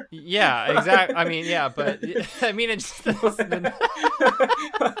cancer. Yeah, exactly. I mean, yeah, but I mean, it's just been...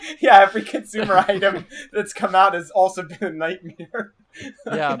 Yeah, every consumer item that's come out has also been a nightmare.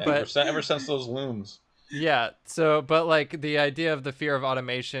 Yeah, but ever since those looms. Yeah, so but like the idea of the fear of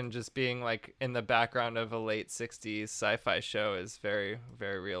automation just being like in the background of a late 60s sci-fi show is very,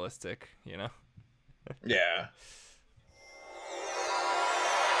 very realistic, Yeah.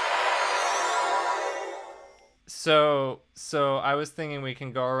 So I was thinking we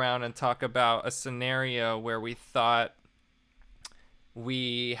can go around and talk about a scenario where we thought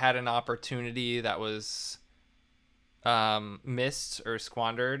we had an opportunity that was missed or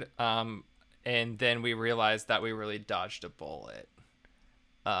squandered, and then we realized that we really dodged a bullet.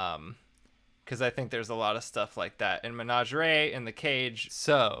 Because I think there's a lot of stuff like that in Menagerie, in The Cage.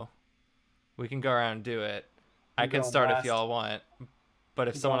 So we can go around and do it. I can start if y'all want. But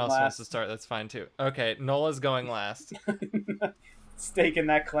if someone else wants to start, that's fine too. Okay, Nola's going last. Staking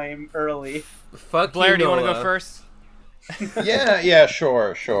that claim early. Fuck Blair, you, do you want to Nola. go first? Yeah,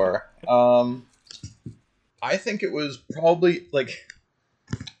 sure. I think it was probably like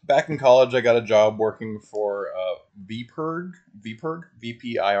back in college. I got a job working for VPIRG,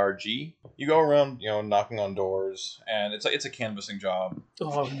 VPIRG. You go around, knocking on doors, and it's a canvassing job.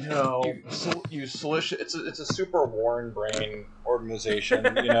 Oh no! You solicit. It's a super Warren brain organization.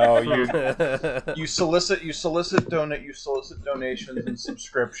 You solicit donations and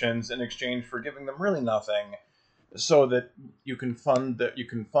subscriptions in exchange for giving them really nothing, so that you can fund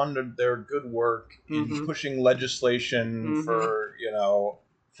their good work in pushing legislation for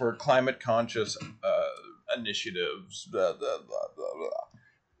climate conscious initiatives. Blah, blah, blah, blah, blah.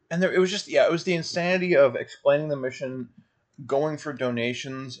 And it was the insanity of explaining the mission, going for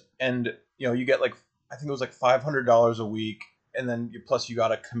donations, and you get like, I think it was like $500 a week, and then plus you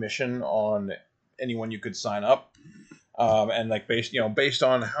got a commission on anyone you could sign up. And like based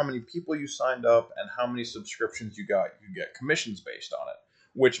on how many people you signed up and how many subscriptions you got, you get commissions based on it,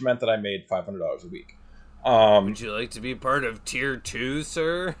 which meant that I made $500 a week. Would you like to be part of Tier 2,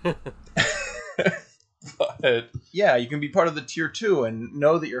 sir? But yeah, you can be part of the Tier 2 and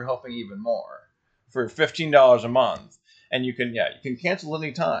know that you're helping even more for $15 a month, and you can cancel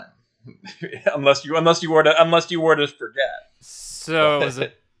any time unless you were to forget. So it was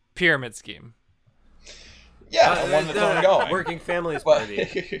a pyramid scheme. Yeah, the one that's ongoing. Working Families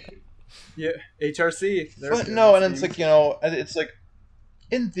Party. Yeah, HRC. But no, and it's like, it's like,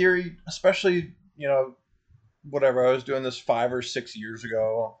 in theory, especially, whatever, I was doing this 5 or 6 years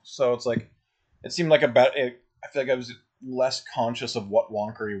ago, so it's like, it seemed like I feel like I was less conscious of what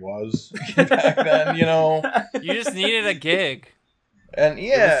wonkery was back then, You just needed a gig. And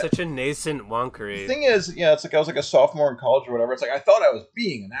yeah, it was such a nascent wonkery. The thing is, it's like I was like a sophomore in college or whatever. It's like I thought I was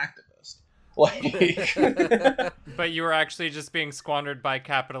being an activist, like. But you were actually just being squandered by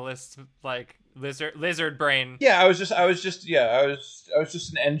capitalists, like lizard brain. Yeah, I was just an NGO.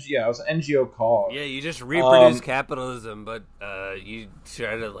 I was an NGO cog. Yeah, you just reproduce capitalism, but you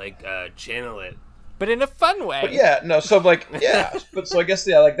try to channel it, but in a fun way. But yeah, no. So like, yeah, but so I guess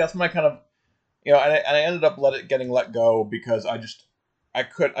like that's my kind of, and I ended up getting let go because I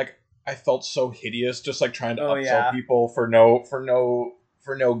felt so hideous just like trying to upsell people for no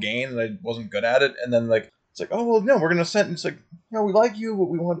gain, and I wasn't good at it. And then like it's like, oh well, no, we're gonna send. It's like, we like you, but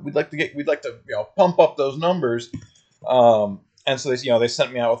we'd like to pump up those numbers. And so they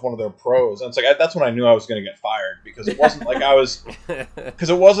sent me out with one of their pros, and it's like that's when I knew I was gonna get fired, because it wasn't like I was, because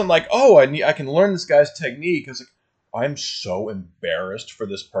it wasn't like, oh, I can learn this guy's technique. It's like, I'm so embarrassed for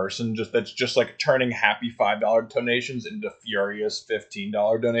this person that's just like turning happy $5 donations into furious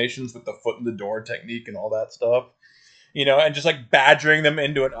 $15 donations with the foot in the door technique and all that stuff. And just like badgering them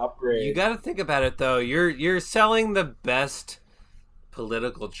into an upgrade. You got to think about it though. You're selling the best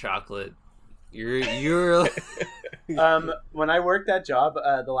political chocolate. You're when I worked that job,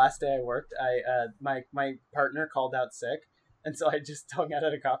 the last day I worked, my partner called out sick, and so I just hung out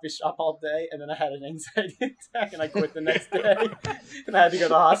at a coffee shop all day, and then I had an anxiety attack, and I quit the next day, and I had to go to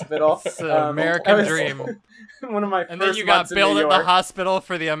the hospital. It's an American dream. One of my and first then you got months in billed New at the York. hospital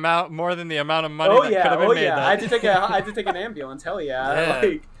for the amount more than the amount of money Oh that could yeah, have been oh made. yeah. That. I had to take an ambulance. Hell yeah.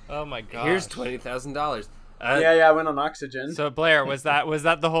 Yeah. Oh my god. Here's $20,000. Yeah, I went on oxygen. So Blair, was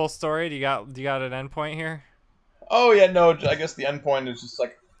that the whole story? Do you got an end point here? Oh yeah, no. I guess the end point is just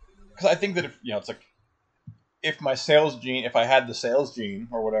like, because I think that if it's like, if my sales gene, if I had the sales gene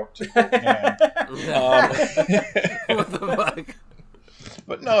or whatever, What the fuck?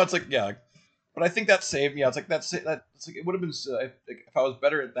 But no, it's like but I think that saved me. It's like it's like it would have been if I was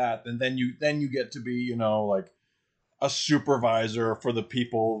better at that, then you get to be like a supervisor for the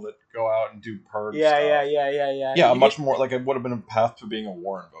people that go out and do purge stuff. Yeah. Much more like it would have been a path to being a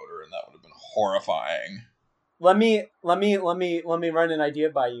Warren voter, and that would have been horrifying. Let me run an idea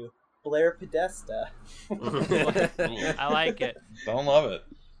by you. Blair Podesta. I like it. Don't love it.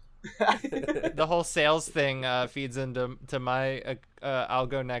 The whole sales thing feeds into my I'll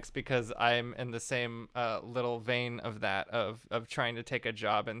go next because I'm in the same little vein of that of trying to take a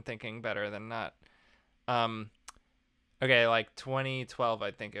job and thinking better than not. Okay, like 2012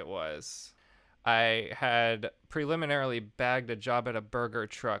 I think it was. I had preliminarily bagged a job at a burger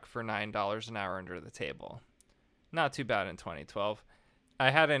truck for $9 an hour under the table. Not too bad in 2012. I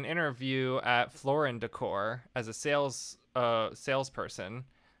had an interview at Florin Decor as a salesperson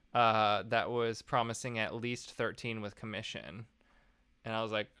that was promising at least 13 with commission. And I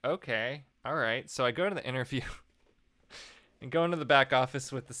was like, okay, all right. So I go to the interview and go into the back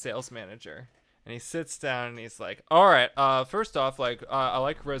office with the sales manager. And he sits down and he's like, all right, first off, like, I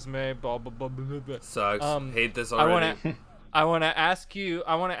like your resume, blah, blah, blah, blah, blah. Sucks. Hate this already. I want to ask you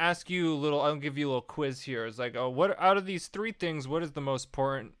a little, I'll give you a little quiz here. It's like, what out of these three things, what is the most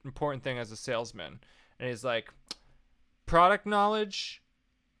important thing as a salesman? And he's like, product knowledge,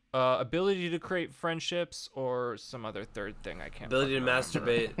 ability to create friendships, or some other third thing I can't Ability to remember.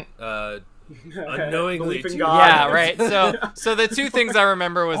 masturbate, unknowingly. Yeah, right. So the two things I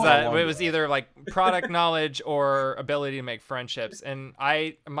remember was that it was either like product knowledge or ability to make friendships. And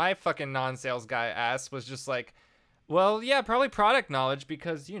my fucking non-sales guy ass was just like, well, yeah, probably product knowledge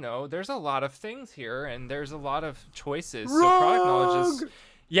because, there's a lot of things here and there's a lot of choices. So product knowledge is...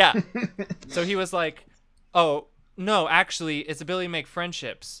 Yeah. So he was like, oh, no, actually, it's ability to make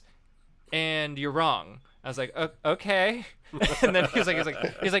friendships. And you're wrong. I was like, okay. And then he's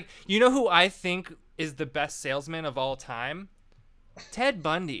like, you know who I think is the best salesman of all time? Ted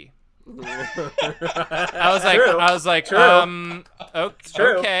Bundy. I was like, True.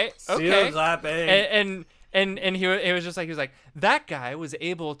 okay. Still clapping. And he was like, that guy was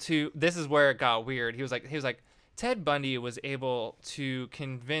able to, this is where it got weird. He was like, Ted Bundy was able to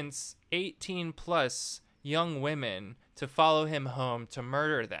convince 18 plus young women to follow him home to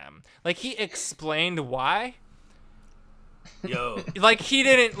murder them. Like, he explained why. Yo. Like, he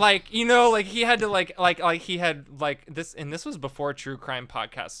didn't, like, he had to, he had, this, and this was before true crime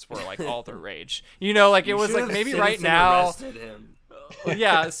podcasts were, all the rage. It was, maybe right now. Arrested him.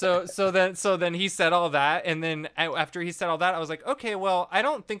 Yeah, so then he said all that, and then after he said all that, I was like, okay, well, I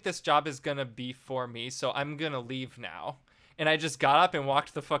don't think this job is gonna be for me, so I'm gonna leave now. And I just got up and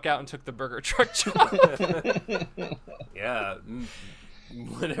walked the fuck out and took the burger truck job. Yeah,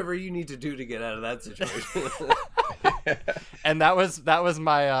 whatever you need to do to get out of that situation. And that was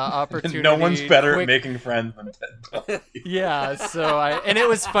my opportunity. No one's better at making friends than Ted Bundy. Yeah, and it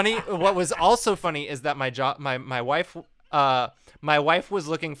was funny. What was also funny is that my wife was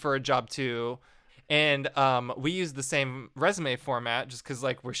looking for a job too, and we used the same resume format just because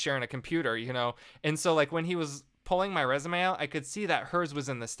we're sharing a computer, and so when he was pulling my resume out, I could see that hers was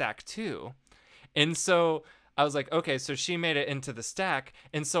in the stack too, and so I was like, okay, so she made it into the stack,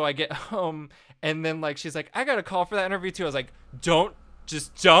 and so I get home, and then she's like, I got a call for that interview too. I was like,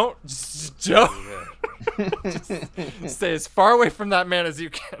 just don't just stay as far away from that man as you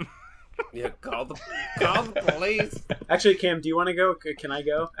can. Yeah, call the police. Actually, Cam, do you want to go? Can I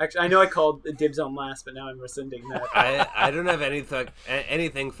go? Actually, I know I called dibs on last, but now I'm rescinding that. I don't have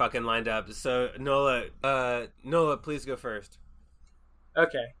anything fucking lined up. So Nola, please go first.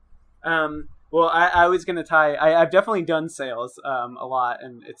 Okay. Well, I was gonna tie. I've definitely done sales a lot,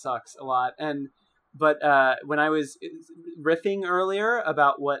 and it sucks a lot. And But when I was riffing earlier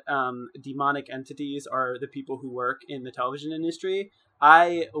about what demonic entities are the people who work in the television industry,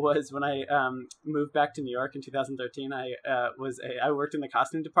 when I moved back to New York in 2013, I worked in the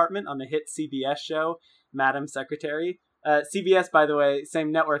costume department on the hit CBS show, Madam Secretary. CBS, by the way,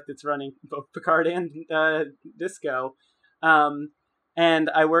 same network that's running both Picard and Disco. And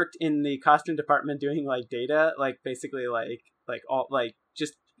I worked in the costume department doing like data, like basically like all like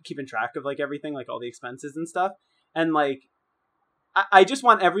just keeping track of like everything, like all the expenses and stuff. And like I just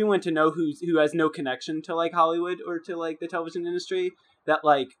want everyone to know who has no connection to like Hollywood or to like the television industry, that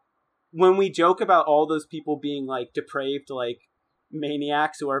like when we joke about all those people being like depraved like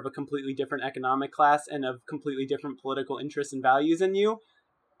maniacs who are of a completely different economic class and of completely different political interests and values than you,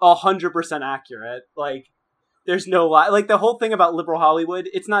 100% accurate. Like there's no lie. Like the whole thing about liberal Hollywood,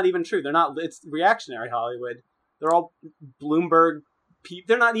 it's not even true. It's reactionary Hollywood. They're all Bloomberg people.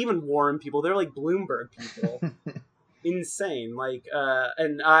 They're not even Warren people. They're like Bloomberg people. Insane. Like,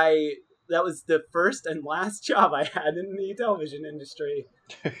 that was the first and last job I had in the television industry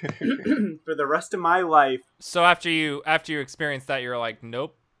for the rest of my life. So after you experienced that, you're like,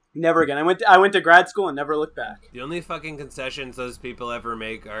 nope. Never again. I went to grad school and never looked back. The only fucking concessions those people ever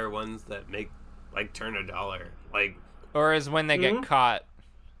make are ones that make like turn $1. Like, or is when they get caught.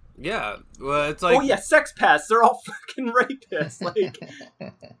 Yeah, well, it's like, oh yeah, sex pests. They're all fucking rapists. Like,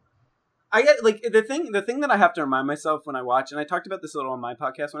 I get like the thing that I have to remind myself when I watch, and I talked about this a little on my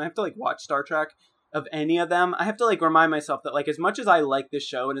podcast, when I have to like watch Star Trek, of any of them, I have to like remind myself that like as much as I like this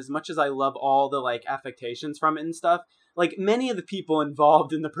show and as much as I love all the like affectations from it and stuff, like many of the people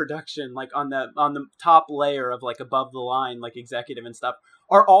involved in the production, like on the top layer of like above the line, like executive and stuff,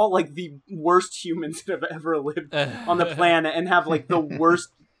 are all like the worst humans that have ever lived on the planet and have like the worst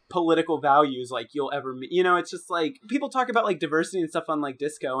political values like you'll ever meet. You know, it's just like people talk about like diversity and stuff on like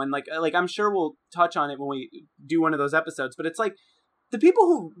Disco, and like I'm sure we'll touch on it when we do one of those episodes, but it's like the people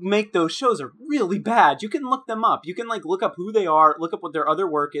who make those shows are really bad. You can look them up. You can like look up who they are, look up what their other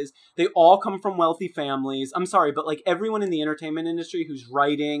work is. They all come from wealthy families. I'm sorry, but like everyone in the entertainment industry who's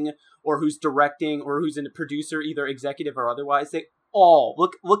writing or who's directing or who's a producer, either executive or otherwise, they all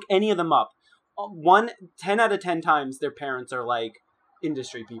look any of them up. 10 out of 10 times their parents are like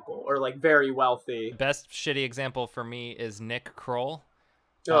industry people or like very wealthy. Best shitty example for me is Nick Kroll.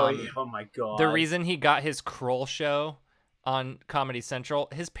 Oh my god. The reason he got his Kroll show on Comedy Central,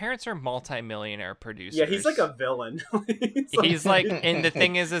 his parents are multi-millionaire producers. Yeah, he's like a villain. he's like, and the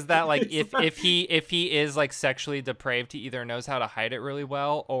thing is that like if he is like sexually depraved, he either knows how to hide it really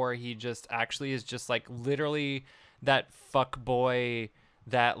well, or he just actually is just like literally that fuck boy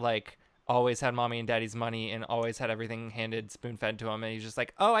that like always had mommy and daddy's money and always had everything handed spoon-fed to him, and he's just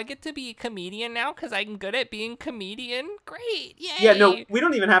like, oh, I get to be a comedian now because I'm good at being comedian. Great, yay! Yeah, no, we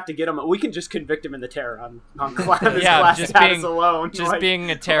don't even have to get him. We can just convict him in the terror on class, just being alone, just like,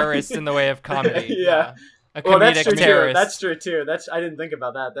 being a terrorist in the way of comedy. Yeah. A comedic that's true terrorist. Too. That's true too. I didn't think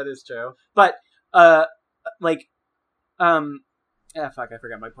about that. That is true. But fuck, I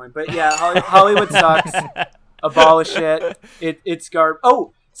forgot my point. But yeah, Hollywood sucks. Abolish it. It's garbage.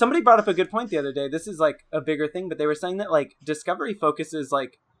 Oh, somebody brought up a good point the other day. This is like a bigger thing, but they were saying that like Discovery focuses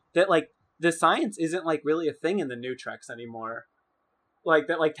like that, like the science isn't like really a thing in the new Treks anymore. Like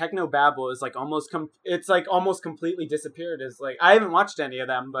that, like technobabble is like almost it's like almost completely disappeared. As like I haven't watched any of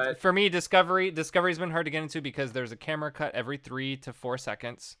them, but for me, Discovery's been hard to get into because there's a camera cut every 3 to 4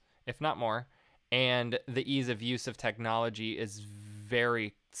 seconds, if not more, and the ease of use of technology is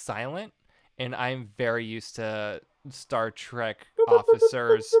very silent. And I'm very used to Star Trek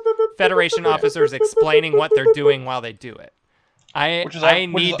officers, Federation officers explaining what they're doing while they do it. I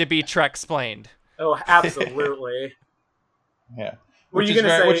need to be Trek-splained. Oh, absolutely. Yeah. What are you going to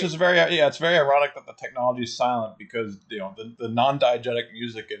say? Which is it's very ironic that the technology is silent because, you know, the non-diegetic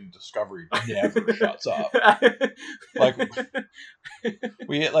music in Discovery never shuts up. Like,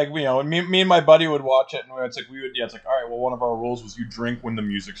 me and my buddy would watch it, and it's like, all right, well, one of our rules was you drink when the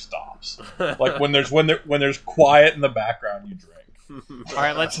music stops. Like when there's quiet in the background, you drink. All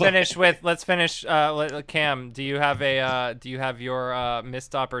right, let's finish. Cam, do you have your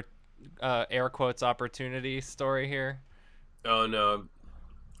missed air quotes opportunity story here? Oh no,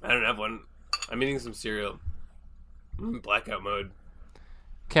 I don't have one. I'm eating some cereal. I'm in blackout mode.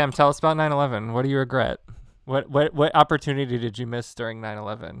 Cam, tell us about 9/11. What do you regret? What opportunity did you miss during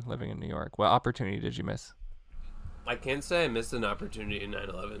 9/11 living in New York? What opportunity did you miss? I can't say I missed an opportunity in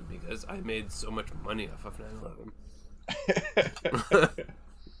 9/11 because I made so much money off of 9/11. All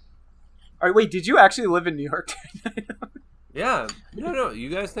right, wait, did you actually live in New York? Yeah. No, you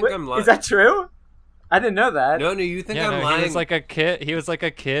guys think I'm lying. Is that true? I didn't know that. No, you think Yeah, I'm no, lying? he was like a kid. He was like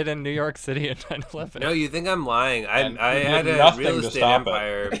a kid in New York City in 9/11. No, you think I'm lying? And I he had did a nothing real to estate stop it.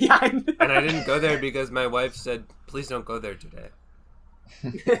 empire, Yeah, I know. and I didn't go there because my wife said, "Please don't go there today."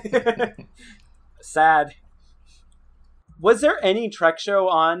 Sad. Was there any Trek show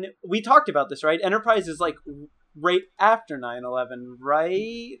on? We talked about this, right? Enterprise is like right after 9/11,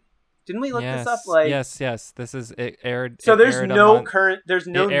 right? Didn't we look this up? Like, yes. This is it aired. so it there's aired no a month, current. There's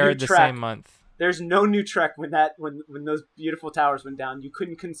no it new aired the Trek. same month. There's no new Trek when those beautiful towers went down. You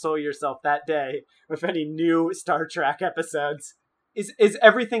couldn't console yourself that day with any new Star Trek episodes. Is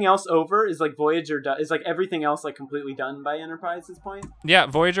everything else over? Is like Voyager done? Is like everything else like completely done by Enterprise's point? Yeah,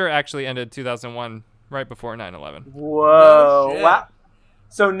 Voyager actually ended 2001, right before 9/11. Whoa! Oh, shit. Wow.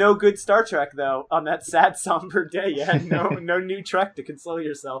 So no good Star Trek though. On that sad, somber day, you had no new Trek to console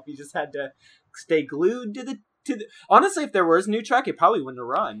yourself. You just had to stay glued to the. Honestly, if there was new Trek, it probably wouldn't have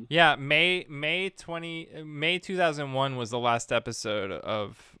run. Yeah, May 2001 was the last episode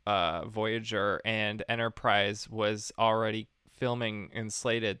of Voyager, and Enterprise was already filming and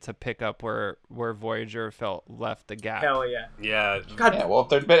slated to pick up where Voyager left the gap. Hell yeah! Yeah. God, Yeah, well,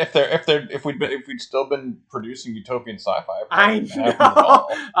 if we'd still been producing utopian sci-fi, I it wouldn't happen at all.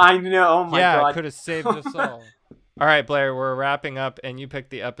 know. Oh my yeah, god! it could have saved us all. All right, Blair, we're wrapping up, and you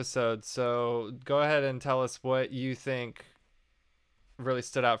picked the episode, so go ahead and tell us what you think really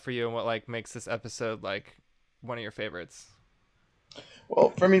stood out for you and what like makes this episode like one of your favorites.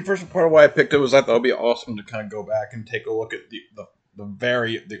 Well, I mean, first part of why I picked it was I thought it would be awesome to kind of go back and take a look at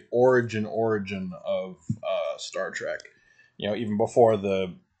the origin of Star Trek. You know, even before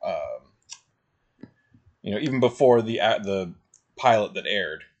the pilot that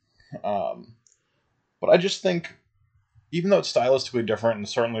aired. But I just think, even though it's stylistically different and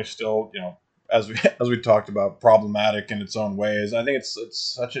certainly still, you know, as we talked about, problematic in its own ways, I think it's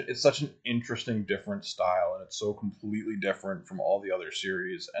such an interesting, different style, and it's so completely different from all the other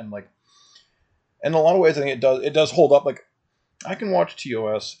series. And like, in a lot of ways, I think it does hold up. Like, I can watch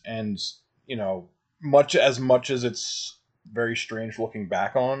TOS, and you know, much as it's very strange looking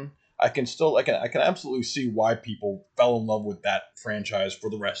back on, I can absolutely see why people fell in love with that franchise for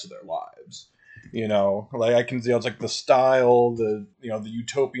the rest of their lives. You know, like I can see it's like the style, the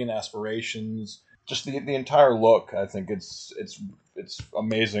utopian aspirations, just the entire look. I think it's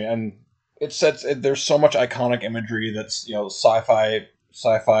amazing, and there's so much iconic imagery that's, you know, sci-fi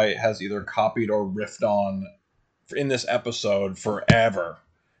has either copied or riffed on in this episode forever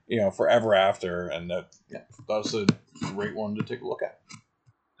after, and that's a great one to take a look at.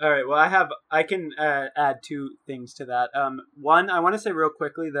 All right. Well, I can add two things to that. One, I want to say real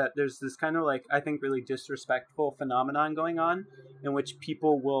quickly that there's this kind of like, I think, really disrespectful phenomenon going on in which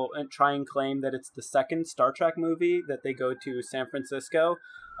people will try and claim that it's the second Star Trek movie that they go to San Francisco.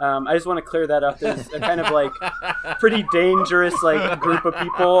 I just want to clear that up. There's a kind of like pretty dangerous like group of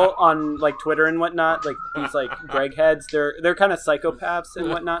people on like Twitter and whatnot, like these like Greg heads. They're kind of psychopaths and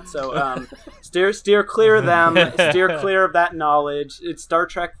whatnot. So steer clear of them. Steer clear of that knowledge. It's Star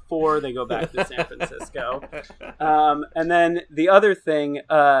Trek 4. They go back to San Francisco. And then the other thing,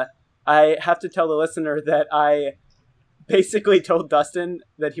 I have to tell the listener that I basically told Dustin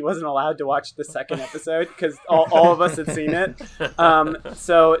that he wasn't allowed to watch the second episode because all of us had seen it.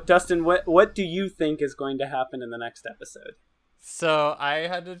 So, Dustin, what do you think is going to happen in the next episode? So I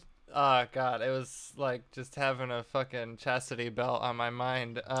had to. Oh god, it was like just having a fucking chastity belt on my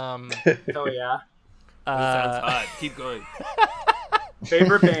mind. Oh yeah, That sounds hot. Keep going.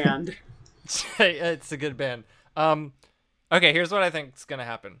 Favorite band? It's a good band. Okay, here's what I think is gonna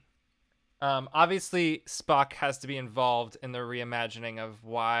happen. Obviously, Spock has to be involved in the reimagining of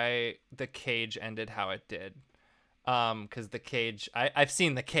why the Cage ended how it did. Because the Cage, I've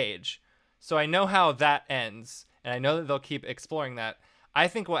seen the Cage, so I know how that ends, and I know that they'll keep exploring that. I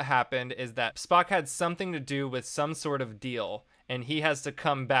think what happened is that Spock had something to do with some sort of deal, and he has to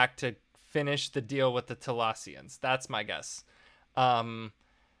come back to finish the deal with the Talassians. That's my guess.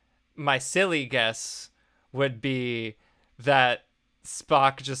 My silly guess would be that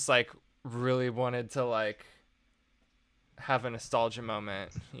Spock just like really wanted to like have a nostalgia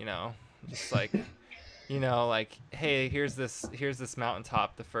moment, you know, just like, you know, like, hey, here's this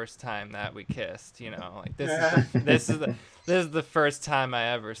mountaintop the first time that we kissed, you know, like this is the first time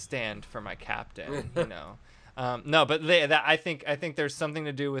I ever stand for my captain, you know. No, but I think there's something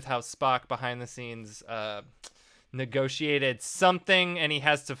to do with how Spock behind the scenes negotiated something, and he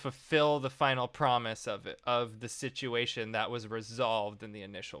has to fulfill the final promise of the situation that was resolved in the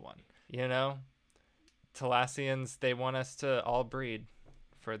initial one. You know, Talassians, they want us to all breed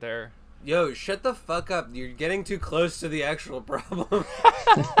for their... Yo, shut the fuck up. You're getting too close to the actual problem.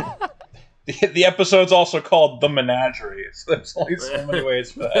 The episode's also called The Menagerie, so there's only so many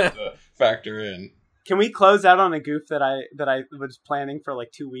ways for that to factor in. Can we close out on a goof that I was planning for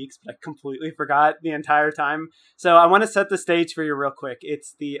like 2 weeks, but I completely forgot the entire time? So I want to set the stage for you real quick.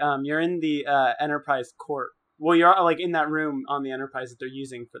 It's the you're in the Enterprise court. Well, you're like in that room on the Enterprise that they're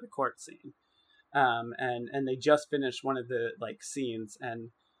using for the court scene, and they just finished one of the like scenes, and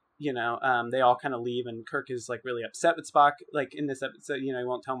they all kind of leave, and Kirk is like really upset with Spock. Like in this episode, he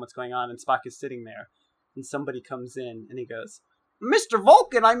won't tell him what's going on, and Spock is sitting there, and somebody comes in, and he goes, "Mr.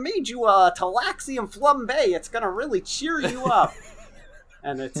 Vulcan, I made you a Talaxium flambe. It's gonna really cheer you up."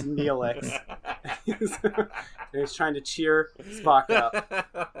 And it's Neelix. He's trying to cheer Spock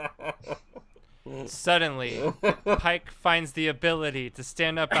up. Suddenly, Pike finds the ability to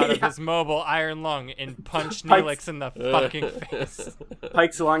stand up out of his mobile iron lung and punch Neelix in the fucking face.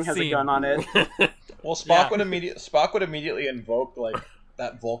 Pike's lung has a gun on it. Well, Spock would immediately invoke like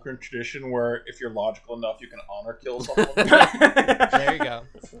that Vulcan tradition where if you're logical enough, you can honor kill someone. There you go.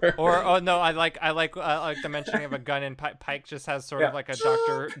 Or I like the mentioning of a gun, and Pike just has sort of like a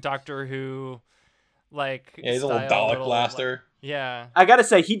Doctor Who, like he's a little Dalek blaster. Yeah, I gotta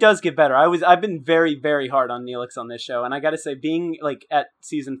say he does get better. I've been very, very hard on Neelix on this show, and I gotta say, being like at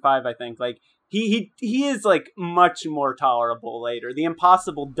season 5, I think like he is like much more tolerable later. The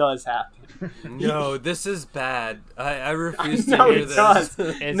impossible does happen. No, this is bad. I refuse to hear this. Does.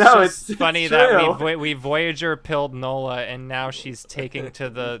 It's funny that we Voyager pilled Nola, and now she's taking to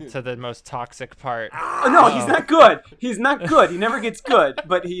the most toxic part. No, he's not good. He's not good. He never gets good,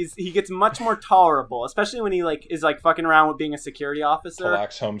 but he gets much more tolerable, especially when he like is like fucking around with being a security officer.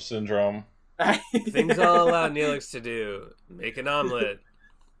 Talax home syndrome. Things I'll allow Neelix to do: make an omelet.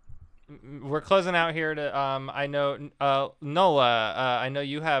 We're closing out here to I know Nola, I know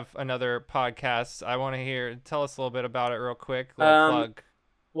you have another podcast. I want to tell us a little bit about it real quick. Plug.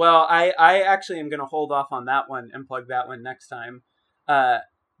 Well, I actually am going to hold off on that one and plug that one next time.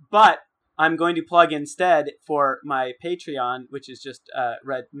 But I'm going to plug instead for my Patreon, which is just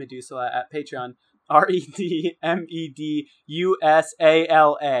Red Medusala at Patreon,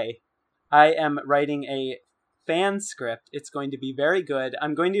 REDMEDUSALA. I am writing a fan script. It's going to be very good.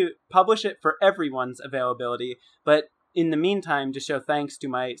 I'm going to publish it for everyone's availability, but in the meantime, to show thanks to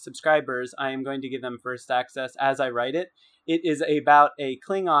my subscribers, I am going to give them first access as I write it. It is about a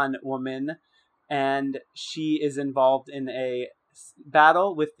Klingon woman, and she is involved in a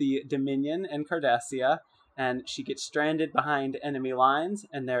battle with the Dominion and Cardassia, and she gets stranded behind enemy lines,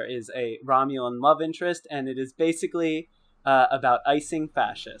 and there is a Romulan love interest, and it is basically about icing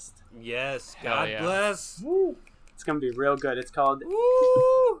fascists. Yes, God bless. Woo. It's gonna be real good. It's called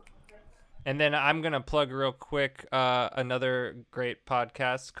Woo. And then I'm gonna plug real quick another great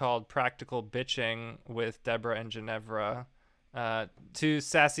podcast called Practical Bitching with Deborah and Ginevra. Two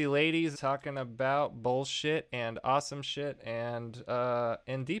sassy ladies talking about bullshit and awesome shit and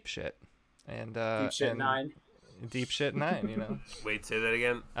deep shit and Deep Shit 9. Deep Shit 9, Wait, say that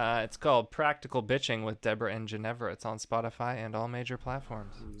again. It's called Practical Bitching with Deborah and Ginevra. It's on Spotify and all major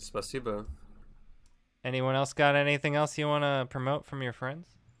platforms. Spasibo. Anyone else got anything else you want to promote from your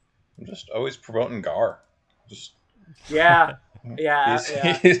friends? I'm just always promoting Gar. He's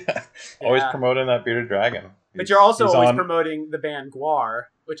always promoting that bearded dragon. But you're also always promoting the band Gwar,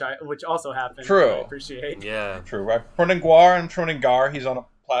 which also happens. True. I appreciate. Yeah. True. I'm promoting Gwar and promoting Gar. He's on a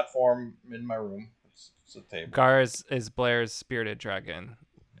platform in my room. It's a table. Gar is Blair's spirited dragon.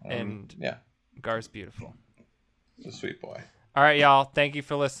 And Gar's beautiful. He's a sweet boy. All right, y'all. Thank you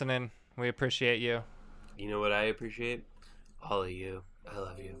for listening. We appreciate you. You know what I appreciate? All of you. I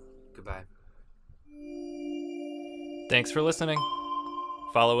love you. Goodbye. Thanks for listening.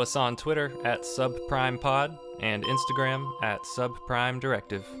 Follow us on Twitter at SubPrimePod and Instagram at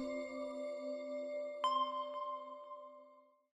SubPrimeDirective.